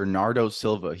 is Bernardo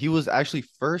Silva. He was actually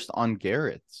first on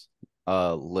Garrett's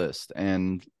list,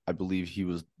 and I believe he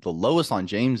was the lowest on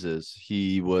James's.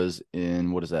 He was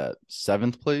in, what is that,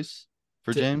 7th place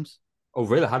for James? Oh,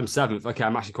 really? I had him 7th. Okay,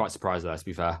 I'm actually quite surprised there, to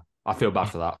be fair. I feel bad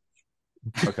for that.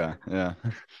 Okay, yeah.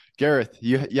 Gareth,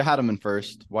 you had him in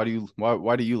first. Why do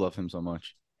you love him so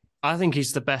much? I think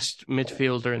he's the best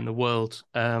midfielder in the world.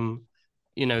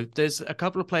 There's a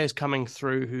couple of players coming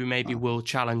through who maybe will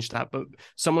challenge that, but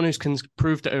someone who's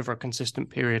proved it over a consistent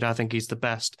period, I think he's the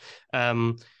best.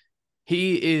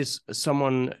 He is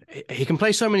someone, he can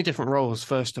play so many different roles,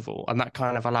 first of all, and that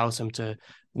kind of allows him to,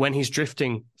 when he's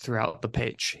drifting throughout the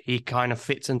pitch, he kind of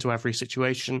fits into every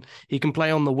situation. He can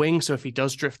play on the wing, so if he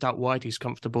does drift out wide, he's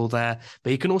comfortable there,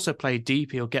 but he can also play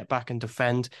deep. He'll get back and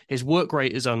defend. His work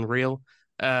rate is unreal.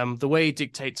 The way he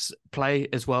dictates play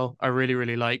as well, I really,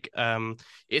 really like.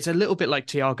 It's a little bit like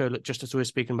Thiago, just as we were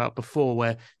speaking about before,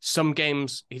 where some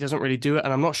games he doesn't really do it.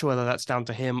 And I'm not sure whether that's down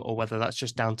to him or whether that's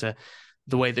just down to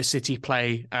the way the City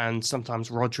play. And sometimes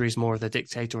Rodri's more of the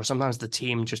dictator, or sometimes the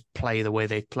team just play the way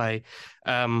they play.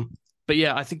 But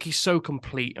yeah, I think he's so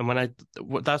complete. And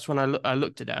that's when I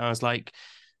looked at it and I was like,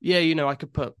 yeah, I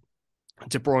could put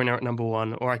De Bruyne at number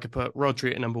 1, or I could put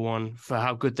Rodri at number 1 for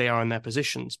how good they are in their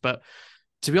positions. But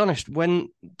to be honest, when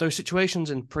those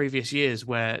situations in previous years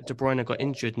where De Bruyne got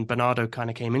injured and Bernardo kind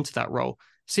of came into that role,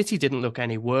 City didn't look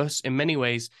any worse. In many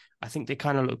ways, I think they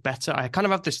kind of look better. I kind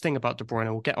of have this thing about De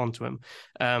Bruyne. We'll get onto him.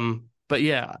 But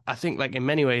yeah, I think like in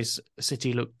many ways,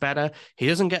 City look better. He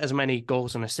doesn't get as many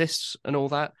goals and assists and all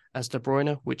that as De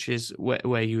Bruyne, which is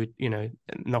where you would,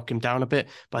 knock him down a bit.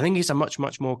 But I think he's a much,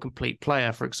 much more complete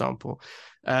player, for example.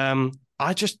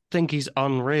 I just think he's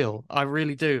unreal. I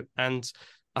really do. And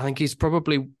I think he's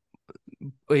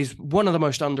one of the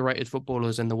most underrated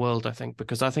footballers in the world, I think,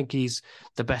 because I think he's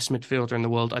the best midfielder in the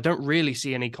world. I don't really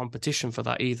see any competition for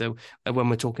that either when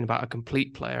we're talking about a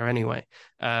complete player anyway.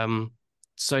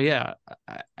 So yeah,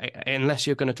 unless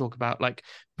you're going to talk about like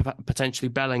potentially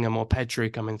Bellingham or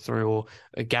Pedri coming through, or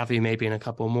Gavi maybe in a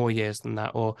couple more years than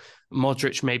that, or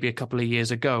Modric maybe a couple of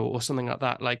years ago, or something like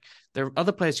that. Like there are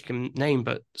other players you can name,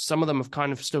 but some of them have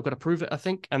kind of still got to prove it, I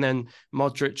think. And then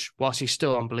Modric, whilst he's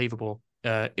still unbelievable,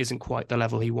 isn't quite the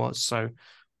level he was. So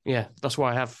yeah, that's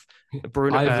why I have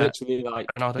Bruno. I've literally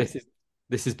Bernardo.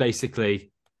 this is basically.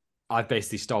 I've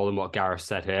basically stolen what Gareth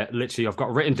said here. Literally, I've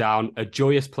got written down a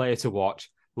joyous player to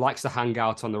watch, likes to hang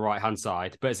out on the right-hand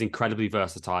side, but is incredibly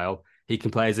versatile. He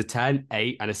can play as a 10,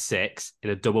 8, and a 6 in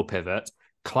a double pivot,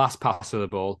 class passer of the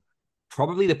ball,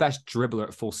 probably the best dribbler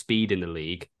at full speed in the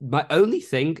league. My only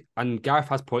thing, and Gareth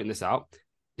has pointed this out,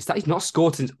 is that he's not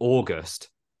scored since August,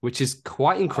 which is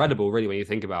quite incredible, really, when you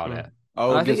think about it.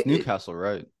 Oh, And I against think Newcastle,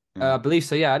 right? I believe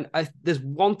so, yeah. And there's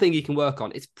one thing he can work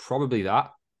on. It's probably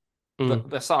that. But Mm.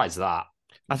 besides that,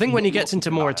 I think when he gets nothing into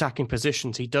good more about it. attacking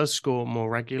positions, he does score more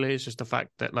regularly. It's just the fact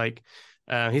that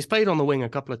he's played on the wing a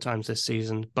couple of times this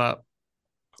season, but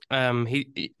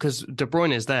because De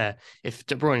Bruyne is there. If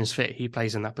De Bruyne is fit, he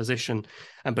plays in that position,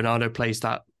 and Bernardo plays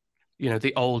that,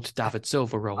 the old David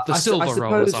Silva role, the Silva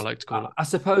role, as I like to call it. I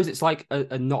suppose it's like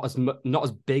a not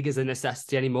as big as a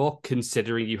necessity anymore,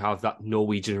 considering you have that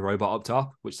Norwegian robot up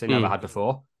top, which they never had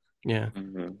before. Yeah,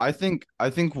 I think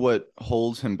what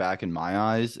holds him back in my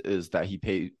eyes is that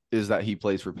he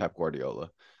plays for Pep Guardiola.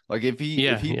 Like if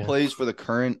he plays for the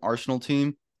current Arsenal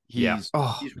team, he's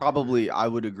probably, I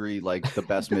would agree, like the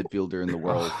best midfielder in the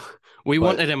world. We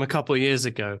wanted him a couple of years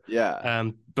ago. Yeah.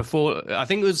 Before, I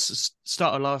think it was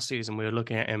start of last season, we were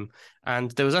looking at him, and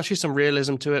there was actually some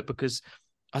realism to it because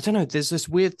I don't know. There's this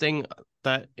weird thing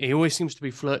that he always seems to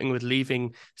be flirting with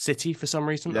leaving City for some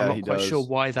reason. Yeah, I'm not quite sure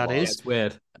why that is. It's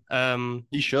weird.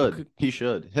 He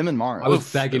should. Him and Mara. I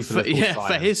was begging for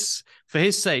his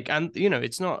sake, and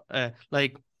it's not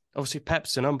like obviously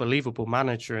Pep's an unbelievable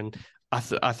manager, and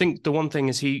I think the one thing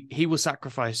is he will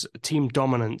sacrifice team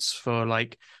dominance for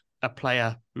like a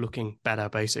player looking better,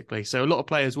 basically. So a lot of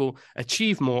players will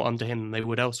achieve more under him than they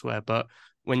would elsewhere, but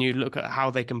when you look at how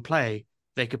they can play,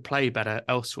 they could play better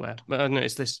elsewhere. But I don't know,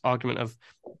 it's this argument of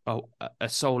a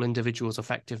sole individual's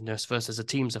effectiveness versus a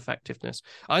team's effectiveness.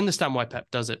 I understand why Pep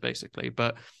does it, basically,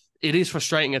 but it is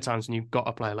frustrating at times when you've got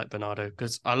a player like Bernardo,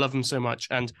 because I love him so much.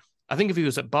 And I think if he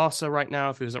was at Barca right now,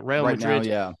 if he was at Real Madrid,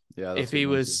 yeah, if he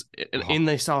was in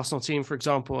this Arsenal team, for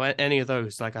example, any of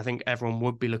those, like I think everyone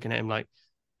would be looking at him like,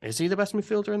 is he the best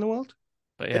midfielder in the world?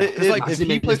 But yeah, if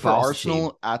he played for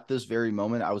Arsenal at this very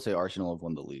moment, I would say Arsenal have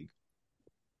won the league.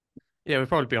 Yeah, we'd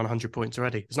probably be on 100 points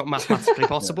already. It's not mathematically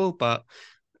possible, but...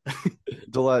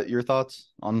 Dillette, your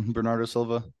thoughts on Bernardo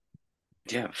Silva?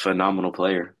 Yeah, phenomenal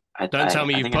player. Don't tell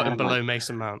me you put him below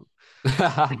Mason Mount.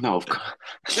 No, of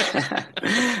course.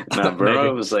 No,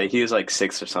 Bernardo was he was like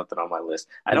 6 or something on my list.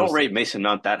 I don't rate Mason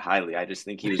Mount that highly. I just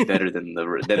think he was better than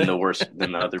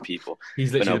the other people.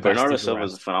 He's literally Bernardo Silva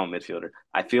is a phenomenal midfielder.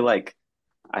 I feel like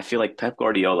Pep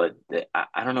Guardiola.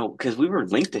 I don't know, because we were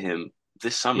linked to him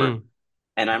this summer.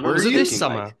 And I remember this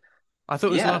summer. I thought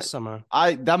it was last summer.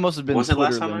 That must have been was Twitter it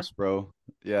last summer, links, bro.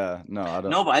 Yeah, no, I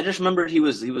don't. No, but I just remember he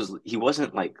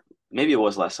wasn't like, maybe it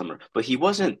was last summer, but he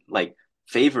wasn't like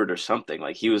favored or something.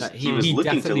 Like he was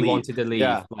looking to leave. Wanted to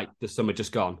leave like the summer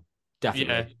just gone.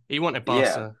 Definitely. Yeah, he wanted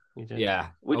Barca. Yeah.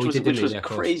 Which was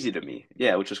crazy to me.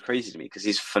 Yeah, which was crazy to me because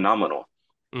he's phenomenal.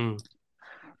 But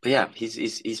yeah,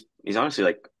 he's honestly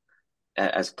like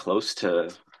as close to,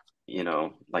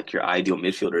 like your ideal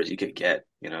midfielder as you could get,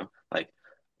 like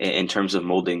in terms of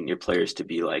molding your players to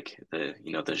be like the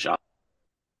Xavis,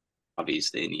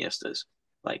 the Iniestas.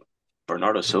 Like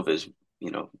Bernardo Silva is,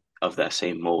 of that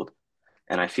same mold.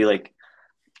 And I feel like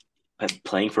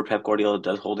playing for Pep Guardiola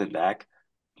does hold him back,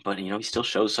 but he still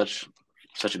shows such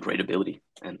a great ability.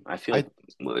 And I feel like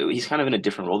he's kind of in a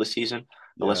different role this season.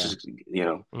 But let's just,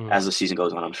 as the season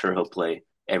goes on, I'm sure he'll play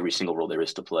every single role there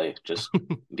is to play, just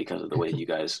because of the way you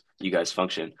guys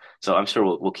function. So I'm sure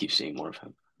we'll keep seeing more of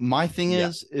him. My thing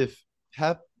is, if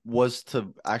Pep was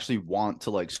to actually want to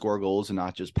like score goals and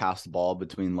not just pass the ball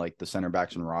between like the center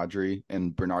backs and Rodri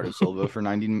and Bernardo Silva for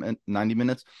 90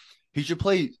 minutes, he should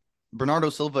play Bernardo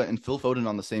Silva and Phil Foden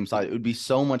on the same side. It would be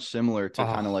so much similar to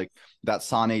kind of like that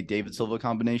Sane David Silva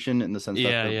combination, in the sense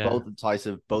that they're both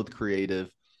decisive, both creative.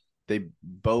 They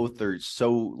both are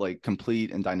so like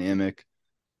complete and dynamic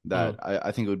that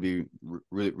I think it would be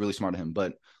really, really smart of him.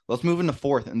 But let's move into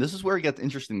fourth. And this is where it gets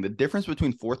interesting. The difference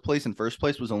between fourth place and first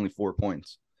place was only 4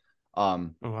 points.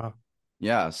 Wow.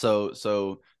 Yeah.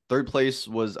 So third place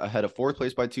was ahead of fourth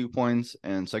place by 2 points,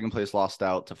 and second place lost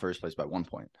out to first place by 1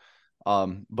 point.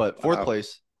 But fourth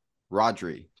place,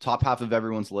 Rodri, top half of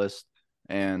everyone's list.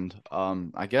 And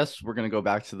I guess we're gonna go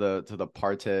back to the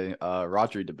Partey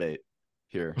Rodri debate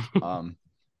here.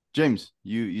 James,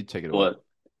 you take it away. What?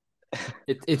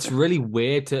 It's really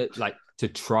weird to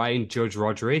try and judge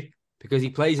Rodri because he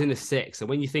plays in a 6. And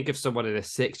when you think of someone in a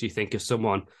 6, you think of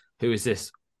someone who is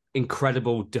this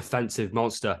incredible defensive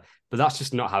monster. But that's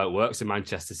just not how it works in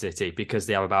Manchester City, because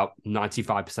they have about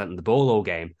 95% of the ball all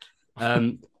game.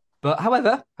 But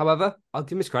however, I'll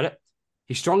give him his credit.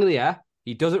 He's strong in the air.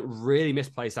 He doesn't really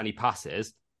misplace any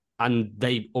passes, and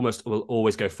they almost will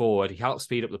always go forward. He helps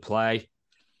speed up the play.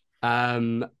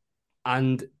 And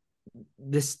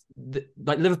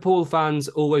Liverpool fans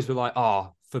always were like,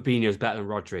 Fabinho's better than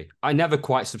Rodri. I never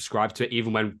quite subscribed to it,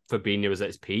 even when Fabinho was at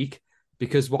his peak,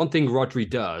 because one thing Rodri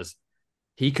does,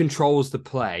 he controls the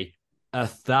play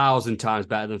 1,000 times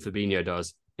better than Fabinho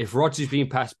does. If Rodri's being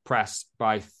pressed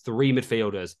by 3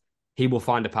 midfielders, he will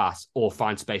find a pass or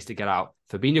find space to get out.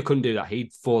 Fabinho couldn't do that.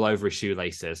 He'd fall over his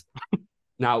shoelaces.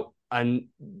 Now, and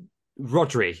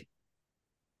Rodri,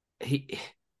 he's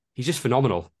just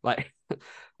phenomenal. Like,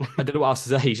 I don't know what else to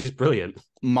say. He's just brilliant.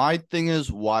 My thing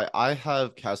is why I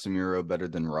have Casemiro better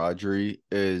than Rodri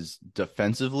is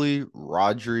defensively,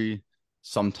 Rodri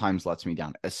sometimes lets me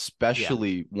down,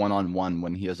 especially one-on-one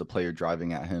when he has a player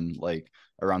driving at him like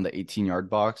around the 18-yard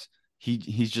box.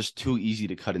 He's just too easy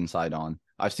to cut inside on.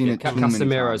 I've seen it too many times.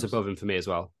 Casemiro is above him for me as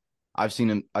well. I've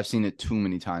seen it too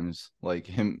many times. Like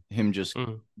him just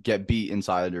get beat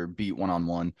inside or beat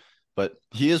one-on-one. But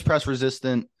he is press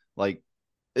resistant. Like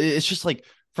it's just like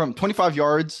from 25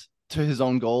 yards to his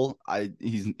own goal,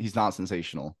 he's not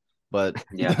sensational. But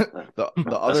yeah, the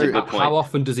other, how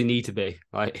often does he need to be?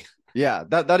 Like, yeah,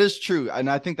 that is true, and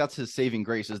I think that's his saving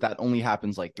grace is that only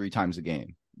happens like 3 times a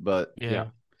game. But yeah.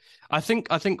 I think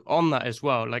on that as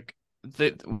well, like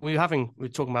we're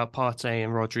talking about Partey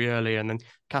and Rodri earlier, and then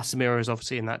Casemiro is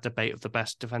obviously in that debate of the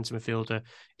best defensive midfielder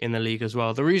in the league as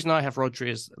well. The reason I have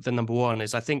Rodri as the number one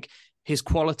is I think his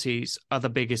qualities are the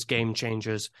biggest game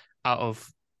changers out of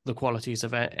the qualities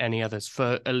of any others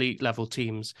for elite level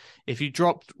teams. If you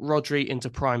dropped Rodri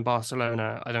into prime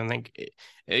Barcelona, I don't think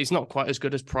he's not quite as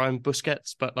good as prime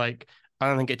Busquets, but like I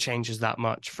don't think it changes that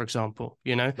much, for example,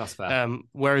 you know? That's fair.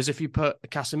 Whereas if you put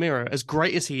Casemiro, as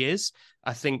great as he is,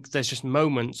 I think there's just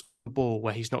moments on the ball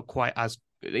where he's not quite as,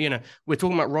 you know, we're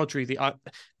talking about Rodri,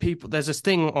 people, there's this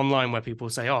thing online where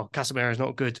people say, oh, Casemiro is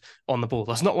not good on the ball.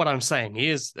 That's not what I'm saying. He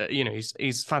is, you know,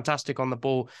 he's fantastic on the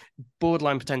ball,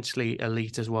 borderline potentially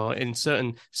elite as well. In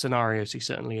certain scenarios, he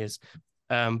certainly is.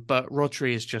 But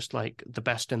Rodri is just like the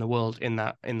best in the world in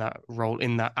that role,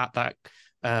 at that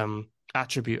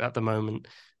attribute at the moment.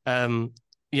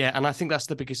 Yeah, and I think that's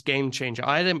the biggest game changer.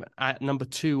 I had him at number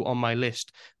 2 on my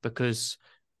list because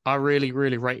I really,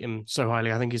 really rate him so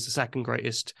highly. I think he's the second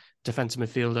greatest defensive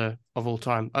midfielder of all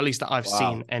time, at least that I've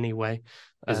seen anyway.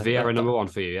 Is Vieira number 1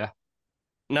 for you, yeah?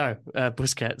 No,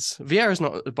 Busquets. Vieira's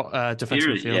not a defensive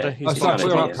midfielder. Yeah. I thought you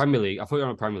were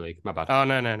on Premier League. My bad. Oh,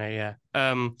 no, yeah.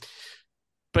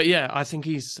 But yeah, I think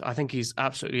he's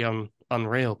absolutely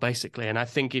unreal, basically. And I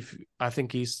think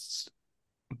he's,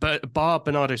 but bar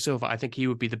Bernardo Silva, I think he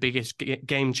would be the biggest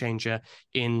game changer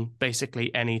in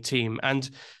basically any team. And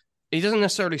he doesn't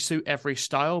necessarily suit every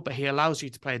style, but he allows you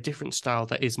to play a different style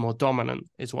that is more dominant,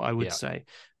 is what I would say.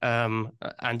 And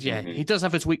yeah, he does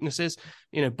have his weaknesses.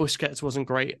 You know, Busquets wasn't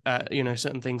great at, you know,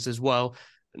 certain things as well.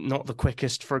 Not the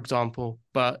quickest, for example,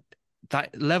 but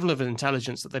that level of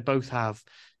intelligence that they both have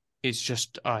is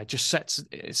just sets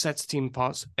the team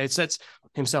apart. It sets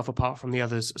himself apart from the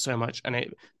others so much, and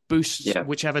it boosts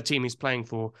whichever team he's playing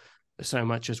for so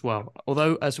much as well.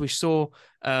 Although, as we saw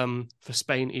for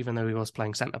Spain, even though he was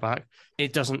playing centre back,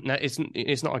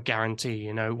 it's not a guarantee,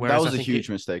 you know. Whereas that was a huge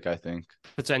mistake, I think.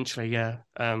 Potentially, yeah.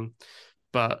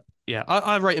 But yeah,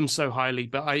 I rate him so highly,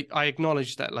 but I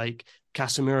acknowledge that like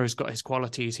Casemiro's got his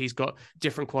qualities. He's got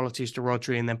different qualities to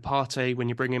Rodri, and then Partey, when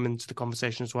you bring him into the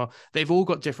conversation as well, they've all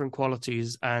got different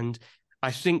qualities. And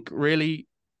I think really,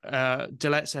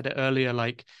 Dillette said it earlier,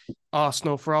 like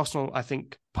for Arsenal, I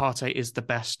think Partey is the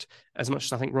best. As much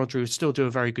as I think Rodri would still do a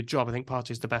very good job, I think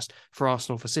Partey is the best. For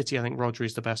Arsenal, for City, I think Rodri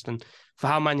is the best. And for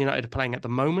how Man United are playing at the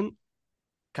moment,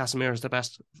 Casemiro is the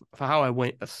best. For how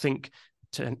I think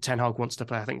Ten Hag wants to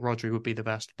play, I think Rodri would be the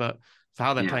best. But for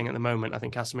how they're playing at the moment, I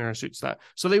think Casemiro suits that.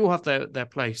 So they will have their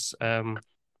place.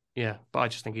 Yeah, but I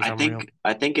just think he's unreal.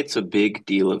 I think it's a big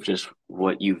deal of just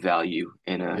what you value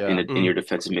in your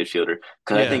defensive midfielder.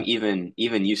 Because I think even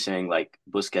you saying like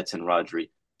Busquets and Rodri,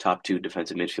 top 2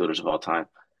 defensive midfielders of all time,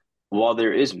 while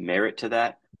there is merit to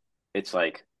that, it's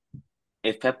like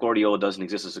if Pep Guardiola doesn't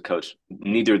exist as a coach,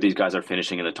 neither of these guys are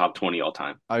finishing in the top 20 all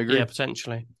time. I agree. Yeah,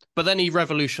 potentially. But then he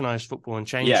revolutionized football and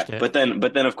changed it. But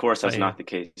then of course that's not the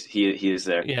case. He is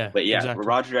there. Yeah. But yeah, exactly.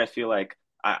 Rodri, I feel like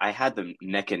I had them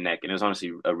neck and neck, and it was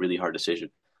honestly a really hard decision.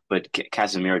 But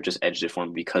Casemiro just edged it for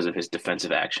him because of his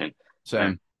defensive action.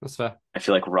 Same. That's fair. I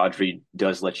feel like Rodri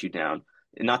does let you down.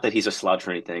 Not that he's a slouch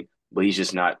or anything, but he's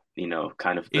just not,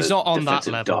 kind of the he's not on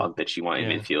defensive that level. dog that you want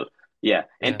in midfield. Yeah.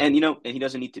 And he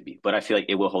doesn't need to be, but I feel like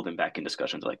it will hold him back in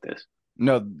discussions like this.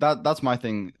 No, that's my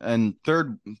thing. And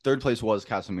third place was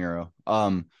Casemiro.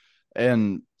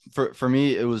 And for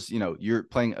me, it was, you're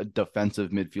playing a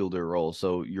defensive midfielder role,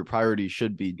 so your priority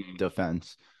should be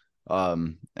defense.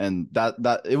 And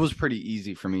that it was pretty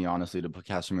easy for me, honestly, to put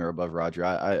Casemiro above Rodri.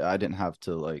 I didn't have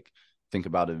to like think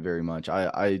about it very much.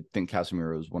 I think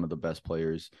Casemiro is one of the best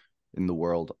players in the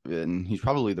world, and he's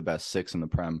probably the best 6 in the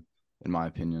Prem, in my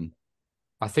opinion.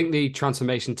 I think the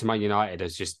transformation to Man United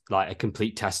is just like a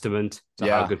complete testament to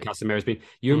how good Casemiro has been.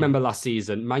 You remember last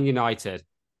season, Man United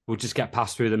would just get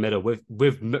passed through the middle with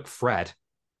McFred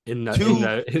in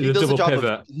the double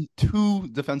pivot. 2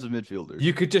 defensive midfielders.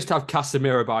 You could just have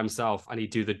Casemiro by himself, and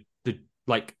he'd do the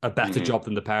like a better job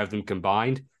than the pair of them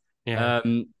combined. Yeah.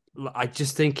 I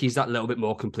just think he's that little bit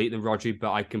more complete than Rodri,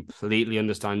 but I completely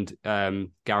understand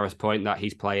Gareth's point that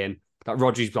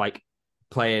Rodri's like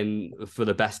playing for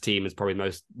the best team is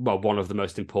probably one of the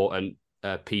most important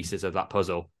pieces of that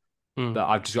puzzle. But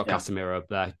I've just got Casemiro up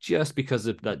there just because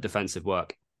of that defensive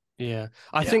work. Yeah,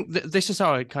 I think this is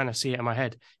how I kind of see it in my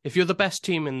head. If you're the best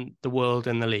team in the world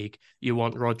in the league, you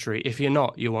want Rodri. If you're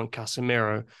not, you want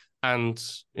Casemiro. And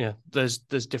there's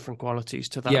different qualities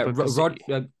to that. Yeah,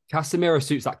 Casemiro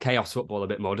suits that chaos football a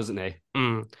bit more, doesn't he?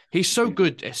 He's so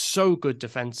good. It's so good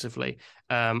defensively.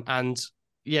 And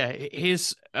yeah,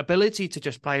 his ability to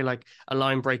just play like a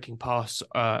line-breaking pass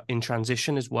in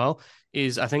transition as well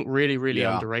is, I think, really, really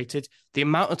underrated. The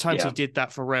amount of times he did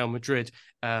that for Real Madrid,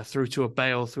 through to a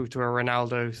Bale, through to a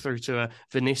Ronaldo, through to a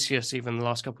Vinicius, even the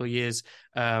last couple of years,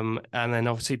 and then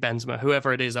obviously Benzema,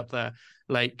 whoever it is up there,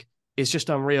 like, it's just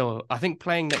unreal. I think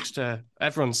playing next to,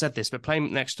 everyone said this, but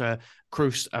playing next to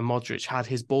Kroos and Modric had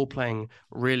his ball playing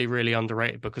really, really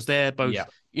underrated, because they're both,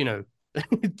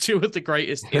 two of the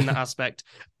greatest in that aspect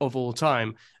of all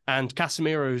time. And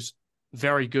Casemiro's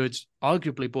very good,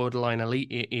 arguably borderline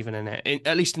elite, even in it,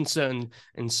 at least in certain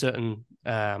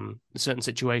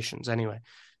situations anyway.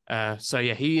 So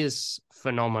yeah, he is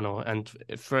phenomenal. And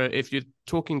if you're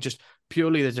talking just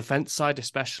purely the defense side,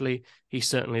 especially, he's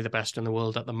certainly the best in the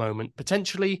world at the moment.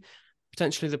 Potentially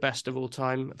the best of all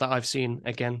time that I've seen.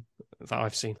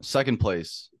 Second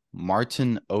place,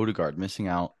 Martin Odegaard, missing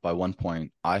out by 1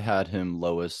 point. I had him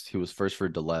lowest. He was first for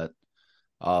Delet.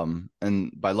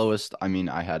 And by lowest, I mean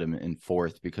I had him in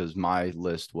 4th because my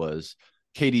list was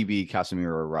KDB,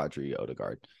 Casemiro, Rodri,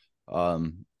 Odegaard.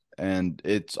 And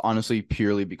it's honestly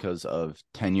purely because of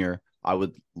tenure. I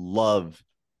would love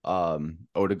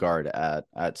Odegaard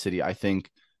at City. I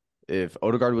think if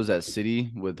Odegaard was at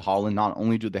City with Haaland, not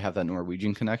only do they have that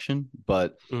Norwegian connection,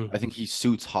 but I think he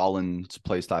suits Haaland's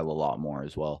play style a lot more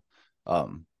as well.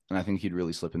 And I think he'd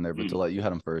really slip in there. But to let you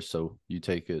had him first, so you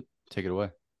take it away.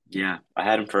 Yeah, I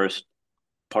had him first,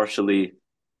 partially,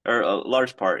 or a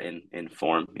large part in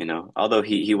form. Although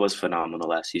he was phenomenal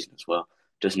last season as well,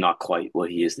 just not quite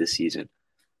what he is this season.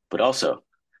 But also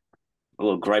a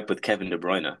little gripe with Kevin De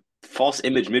Bruyne. False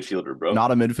image midfielder, bro.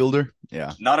 Not a midfielder?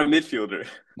 Yeah. Not a midfielder.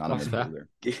 Not a midfielder.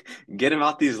 Get him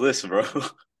out these lists, bro.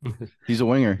 He's a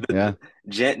winger. Yeah.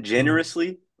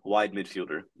 Generously wide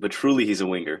midfielder, but truly he's a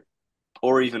winger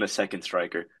or even a second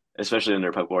striker, especially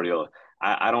under Pep Guardiola.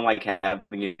 I don't like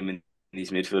having him in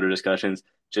these midfielder discussions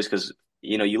just because,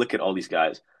 you look at all these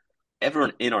guys.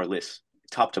 Everyone in our list,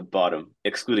 top to bottom,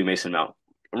 excluding Mason Mount,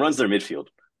 runs their midfield.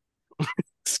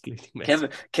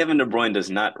 Kevin De Bruyne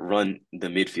does not run the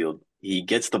midfield. He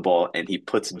gets the ball and he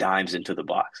puts dimes into the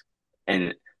box.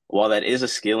 And while that is a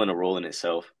skill and a role in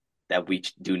itself that we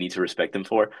do need to respect him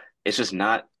for, it's just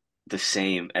not the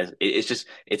same as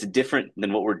it's different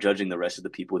than what we're judging the rest of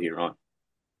the people here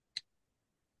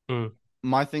on.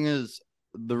 My thing is,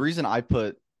 the reason I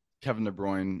put Kevin De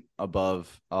Bruyne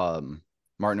above Martin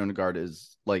Odegaard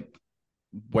is like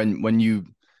when you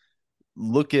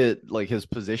look at like his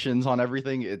positions on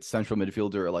everything, it's central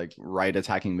midfielder or like right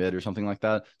attacking mid or something like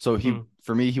that. So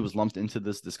for me, he was lumped into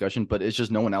this discussion, but it's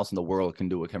just no one else in the world can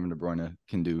do what Kevin De Bruyne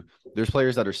can do. There's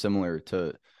players that are similar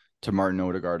to Martin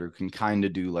Odegaard who can kind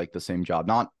of do like the same job,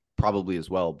 not probably as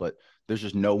well, but there's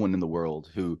just no one in the world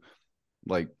who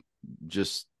like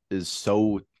just is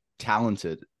so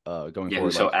talented going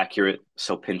forward. So accurate,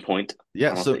 so pinpoint.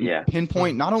 Yeah,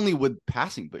 pinpoint not only with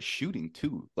passing but shooting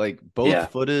too. Like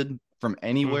both footed from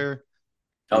anywhere.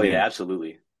 Oh yeah,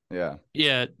 absolutely. Yeah.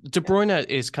 Yeah, De Bruyne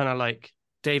is kind of like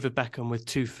David Beckham with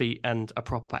 2 feet and a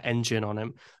proper engine on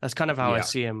him. That's kind of how I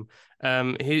see him.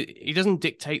 He doesn't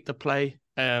dictate the play.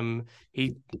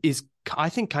 He is, I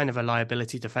think, kind of a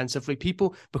liability defensively.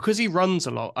 People, because he runs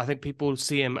a lot, I think people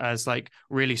see him as like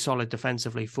really solid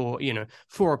defensively for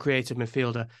a creative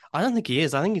midfielder. I don't think he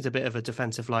is. I think he's a bit of a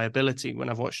defensive liability when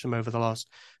I've watched him over the last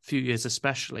few years,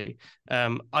 especially.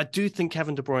 I do think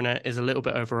Kevin De Bruyne is a little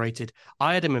bit overrated.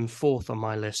 I had him in 4th on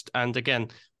my list. And again,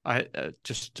 I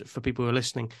just for people who are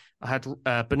listening, I had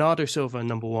Bernardo Silva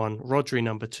number 1, Rodri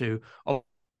number 2. A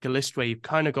list where you've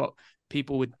kind of got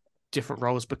people with different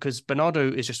roles, because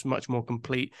Bernardo is just much more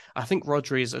complete. I think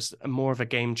Rodri is more of a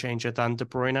game changer than De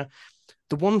Bruyne.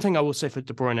 The one thing I will say for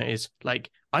De Bruyne is, like,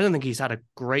 I don't think he's had a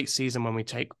great season when we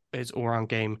take his all-round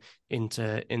game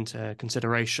into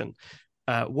consideration.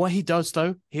 What he does,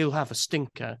 though, he'll have a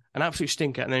stinker, an absolute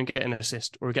stinker, and then get an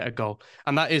assist or get a goal.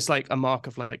 And that is like a mark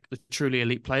of like the truly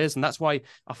elite players. And that's why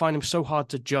I find him so hard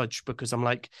to judge, because I'm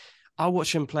like, I'll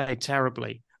watch him play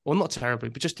terribly. Well, not terribly,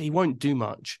 but just he won't do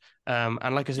much.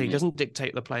 And like I say, he doesn't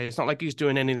dictate the play. It's not like he's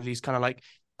doing any of these kind of like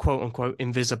quote unquote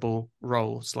invisible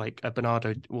roles like a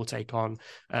Bernardo will take on,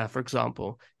 for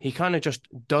example. He kind of just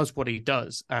does what he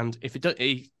does. And if it does,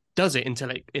 he does it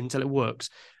until it works.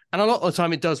 And a lot of the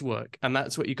time it does work. And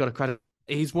that's what you got to credit.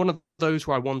 He's one of those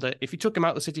where I wonder if you took him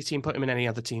out of the City team, put him in any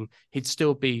other team, he'd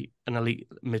still be an elite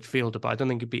midfielder, but I don't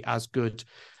think he'd be as good.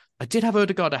 I did have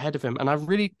Odegaard ahead of him, and I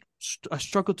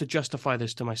struggled to justify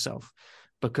this to myself,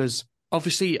 because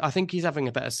obviously I think he's having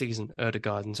a better season,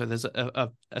 Odegaard, and so there's a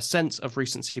sense of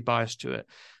recency bias to it.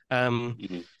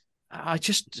 I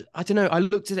don't know. I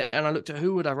looked at it and I looked at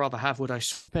who would I rather have? Would I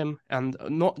swap him? And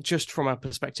not just from a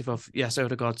perspective of, yes,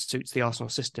 Odegaard suits the Arsenal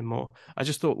system more. I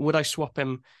just thought, would I swap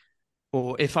him?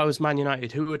 Or if I was Man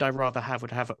United, who would I rather have?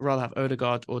 Would I rather have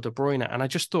Odegaard or De Bruyne? And I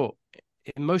just thought,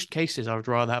 in most cases, I would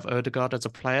rather have Odegaard as a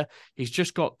player. He's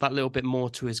just got that little bit more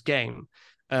to his game.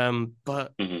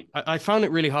 But I found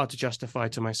it really hard to justify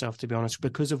to myself, to be honest,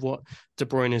 because of what De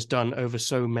Bruyne has done over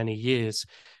so many years.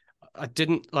 I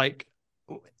think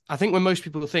when most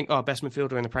people think, oh, best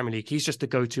midfielder in the Premier League, he's just the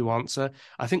go-to answer.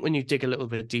 I think when you dig a little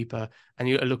bit deeper and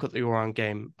you look at the all-round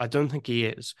game, I don't think he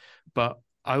is. But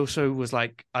I also was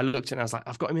like, I looked at it and I was like,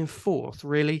 I've got him in fourth,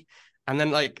 really? And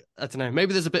then, like, I don't know,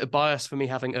 maybe there's a bit of bias for me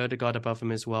having Odegaard above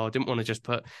him as well. I didn't want to just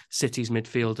put City's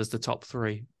midfield as the top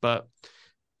three. But,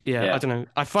 yeah. I don't know.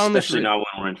 I found especially not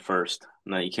when we're in first.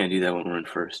 No, you can't do that when we're in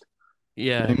first.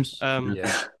 Yeah. James,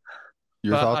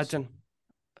 your thoughts?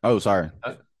 Oh, sorry.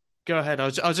 Go ahead. I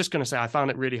was just going to say, I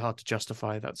found it really hard to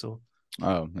justify. That's all.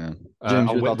 Oh, man.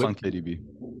 James, your thoughts on KDB?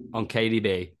 On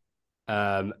KDB,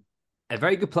 a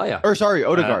very good player. Or sorry,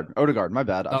 Odegaard. Odegaard, my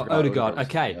bad. Odegaard.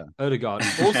 Okay. Yeah. Odegaard,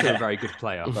 also a very good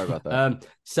player. Sorry about that.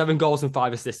 7 goals and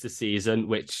 5 assists this season,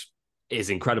 which is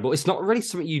incredible. It's not really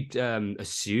something you'd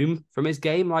assume from his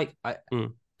game. Like,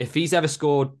 if he's ever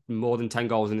scored more than 10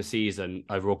 goals in the season,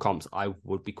 overall comps, I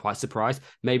would be quite surprised.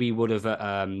 Maybe he would have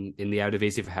in the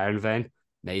Eredivisie for Heerenveen.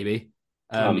 Maybe.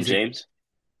 James?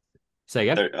 Say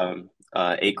again?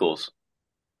 8 goals.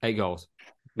 8 goals.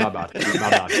 My bad.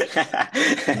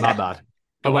 My bad.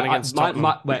 But wait, is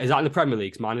that in the Premier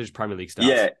League? Mine is Premier League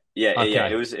stats. Yeah.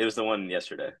 It was the one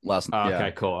yesterday.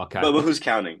 Okay, cool. Okay. But who's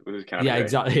counting? Yeah, right?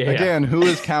 exactly. Yeah. Again, who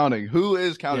is counting?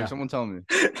 Yeah. Someone tell me.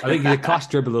 I think he's a class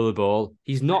dribbler of the ball.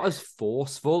 He's not as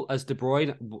forceful as De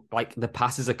Bruyne. Like, the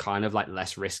passes are kind of like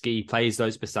less risky. He plays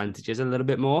those percentages a little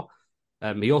bit more.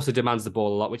 He also demands the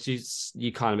ball a lot, which is,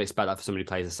 you kind of expect that for somebody who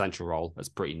plays a central role. That's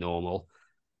pretty normal.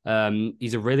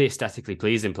 He's a really aesthetically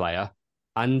pleasing player,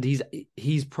 and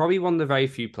he's probably one of the very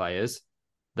few players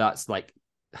that's.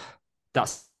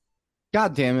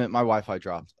 God damn it! My Wi-Fi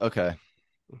dropped. Okay.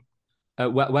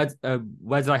 Where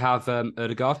did I have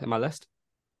Odegaard in my list?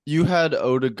 You had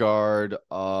Odegaard.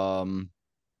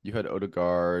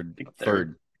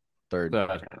 Third.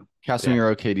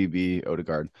 Casemiro, KDB,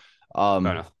 Odegaard. Fair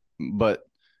enough. But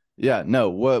yeah,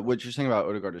 no, what you're saying about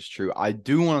Odegaard is true. I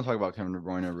do want to talk about Kevin De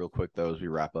Bruyne real quick though as we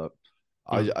wrap up.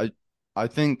 I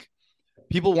think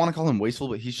people want to call him wasteful,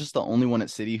 but he's just the only one at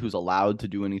City who's allowed to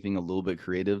do anything a little bit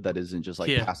creative that isn't just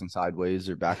like passing sideways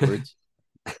or backwards.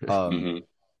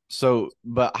 So,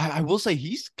 but I will say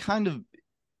he's kind of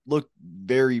looked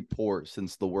very poor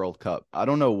since the World Cup. I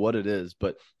don't know what it is,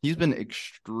 but he's been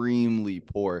extremely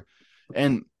poor.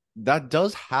 And that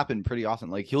does happen pretty often.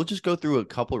 Like, he'll just go through a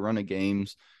couple run of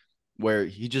games where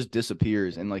he just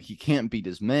disappears and like he can't beat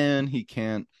his man. He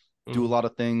can't do a lot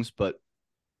of things, but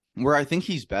where I think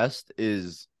he's best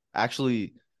is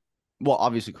actually, well,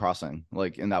 obviously crossing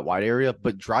like in that wide area,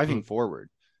 but driving forward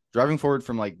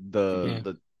from like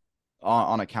the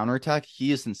on a counterattack.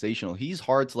 He is sensational. He's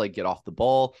hard to like get off the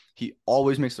ball. He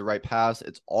always makes the right pass.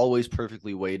 It's always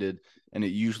perfectly weighted, and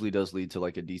it usually does lead to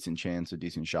like a decent chance, a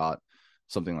decent shot.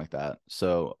 Something like that.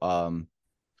 So, I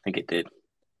think it did.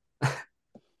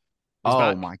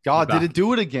 Oh my God! Did it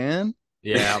do it again?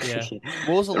 Yeah.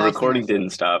 What was the recording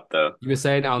didn't stop though. You were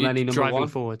saying Elneny number driving 1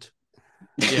 forward.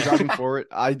 Yeah, driving forward.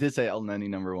 I did say Elneny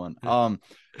number 1.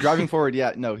 Driving forward.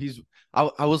 Yeah, no, he's.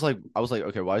 I was like,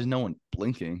 okay, why is no one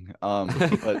blinking?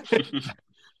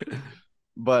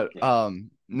 But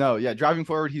no, yeah, driving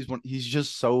forward. He's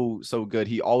just so good.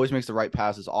 He always makes the right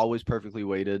passes. Always perfectly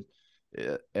weighted.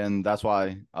 And that's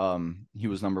why he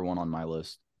was number 1 on my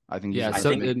list. I think. Yeah.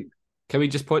 Can we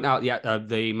just point out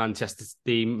the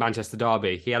Manchester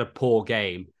derby? He had a poor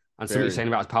game, and something you're saying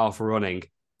about his powerful running.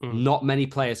 Not many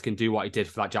players can do what he did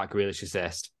for that Jack Grealish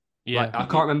assist. Yeah, like, I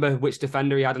can't remember which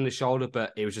defender he had on his shoulder,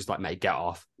 but it was just like, mate, get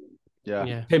off.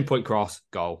 Yeah. Pinpoint cross,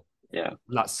 goal. Yeah,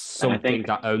 And that's something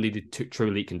that only the true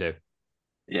elite can do.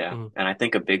 Yeah, and I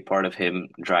think a big part of him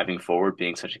driving forward,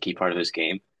 being such a key part of his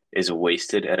game, is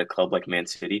wasted at a club like Man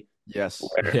City. Yes.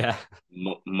 Where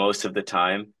most of the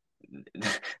time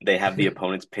they have the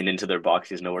opponents pinned into their box.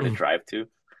 He has nowhere to drive to.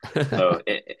 So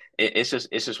it's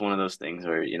just one of those things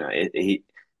where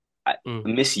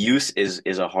misuse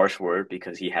is a harsh word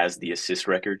because he has the assist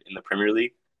record in the Premier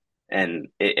League and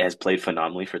it has played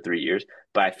phenomenally for 3 years.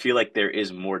 But I feel like there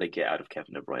is more to get out of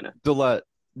Kevin De Bruyne.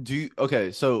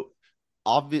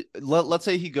 Let's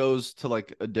say he goes to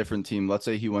like a different team. Let's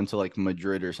say he went to like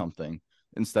Madrid or something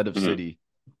instead of City.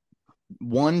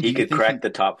 He could crack the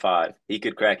top 5. He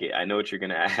could crack it. I know what you're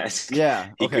gonna ask.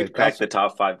 Yeah, he could crack the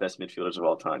top 5 best midfielders of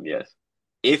all time. Yes,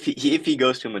 if he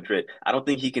goes to Madrid, I don't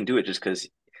think he can do it just because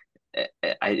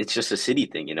it's just a City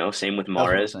thing, you know. Same with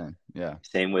Mahrez. Yeah.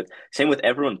 Same with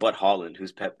everyone but Haaland,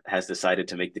 who's Pep has decided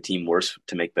to make the team worse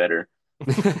to make better.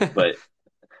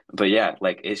 But yeah,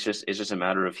 like it's just a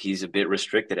matter of he's a bit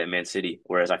restricted at Man City,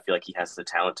 whereas I feel like he has the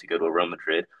talent to go to a Real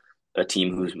Madrid, a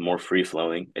team who's more free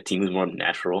flowing, a team who's more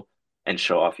natural, and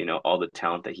show off, all the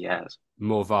talent that he has.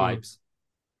 More vibes.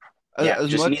 Yeah,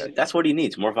 that's what he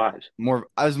needs. More vibes. More.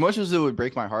 As much as it would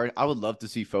break my heart, I would love to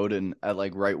see Foden at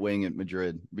like right wing at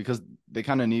Madrid because they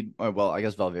kind of need. Well, I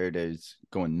guess Valverde's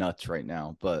going nuts right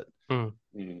now, but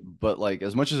like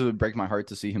as much as it would break my heart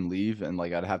to see him leave and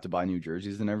like I'd have to buy new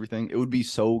jerseys and everything, it would be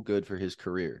so good for his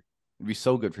career. It'd be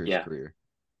so good for his career.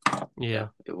 Yeah,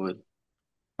 it would.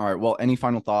 All right. Well, any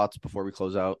final thoughts before we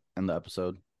close out in the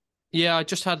episode? Yeah, I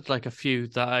just had like a few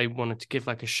that I wanted to give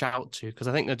like a shout to because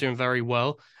I think they're doing very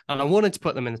well. And I wanted to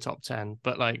put them in the top 10,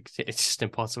 but like it's just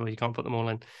impossible. You can't put them all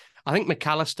in. I think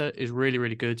McAllister is really,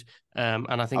 really good.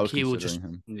 And I think he will just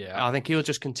I think he'll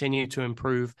just continue to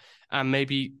improve. And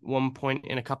maybe one point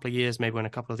in a couple of years, maybe when a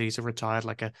couple of these are retired,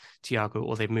 like a Thiago,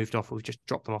 or they've moved off, or we just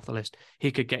dropped them off the list,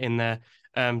 he could get in there.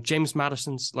 James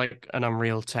Maddison's like an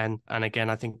unreal 10. And again,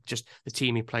 I think just the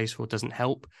team he plays for doesn't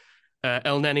help.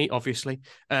 El Neni, obviously.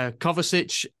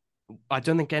 Kovacic, I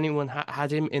don't think anyone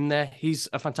had him in there. He's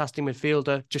a fantastic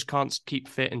midfielder, just can't keep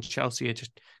fit, and Chelsea are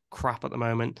just crap at the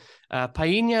moment.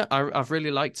 Painha, I've really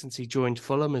liked since he joined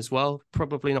Fulham as well.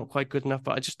 Probably not quite good enough,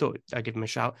 but I just thought I'd give him a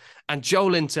shout. And Joe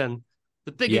Linton,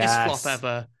 the biggest flop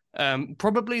ever.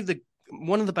 Probably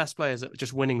one of the best players at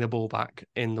just winning the ball back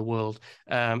in the world.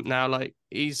 Now, like,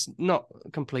 he's not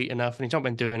complete enough, and he's not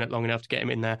been doing it long enough to get him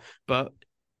in there, but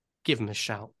give him a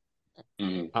shout.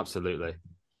 Absolutely.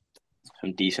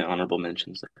 Some decent honorable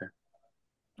mentions there.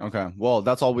 Okay. Well,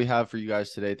 that's all we have for you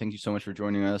guys today. Thank you so much for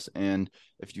joining us. And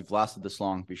if you've lasted this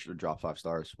long, be sure to drop 5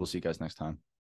 stars. We'll see you guys next time.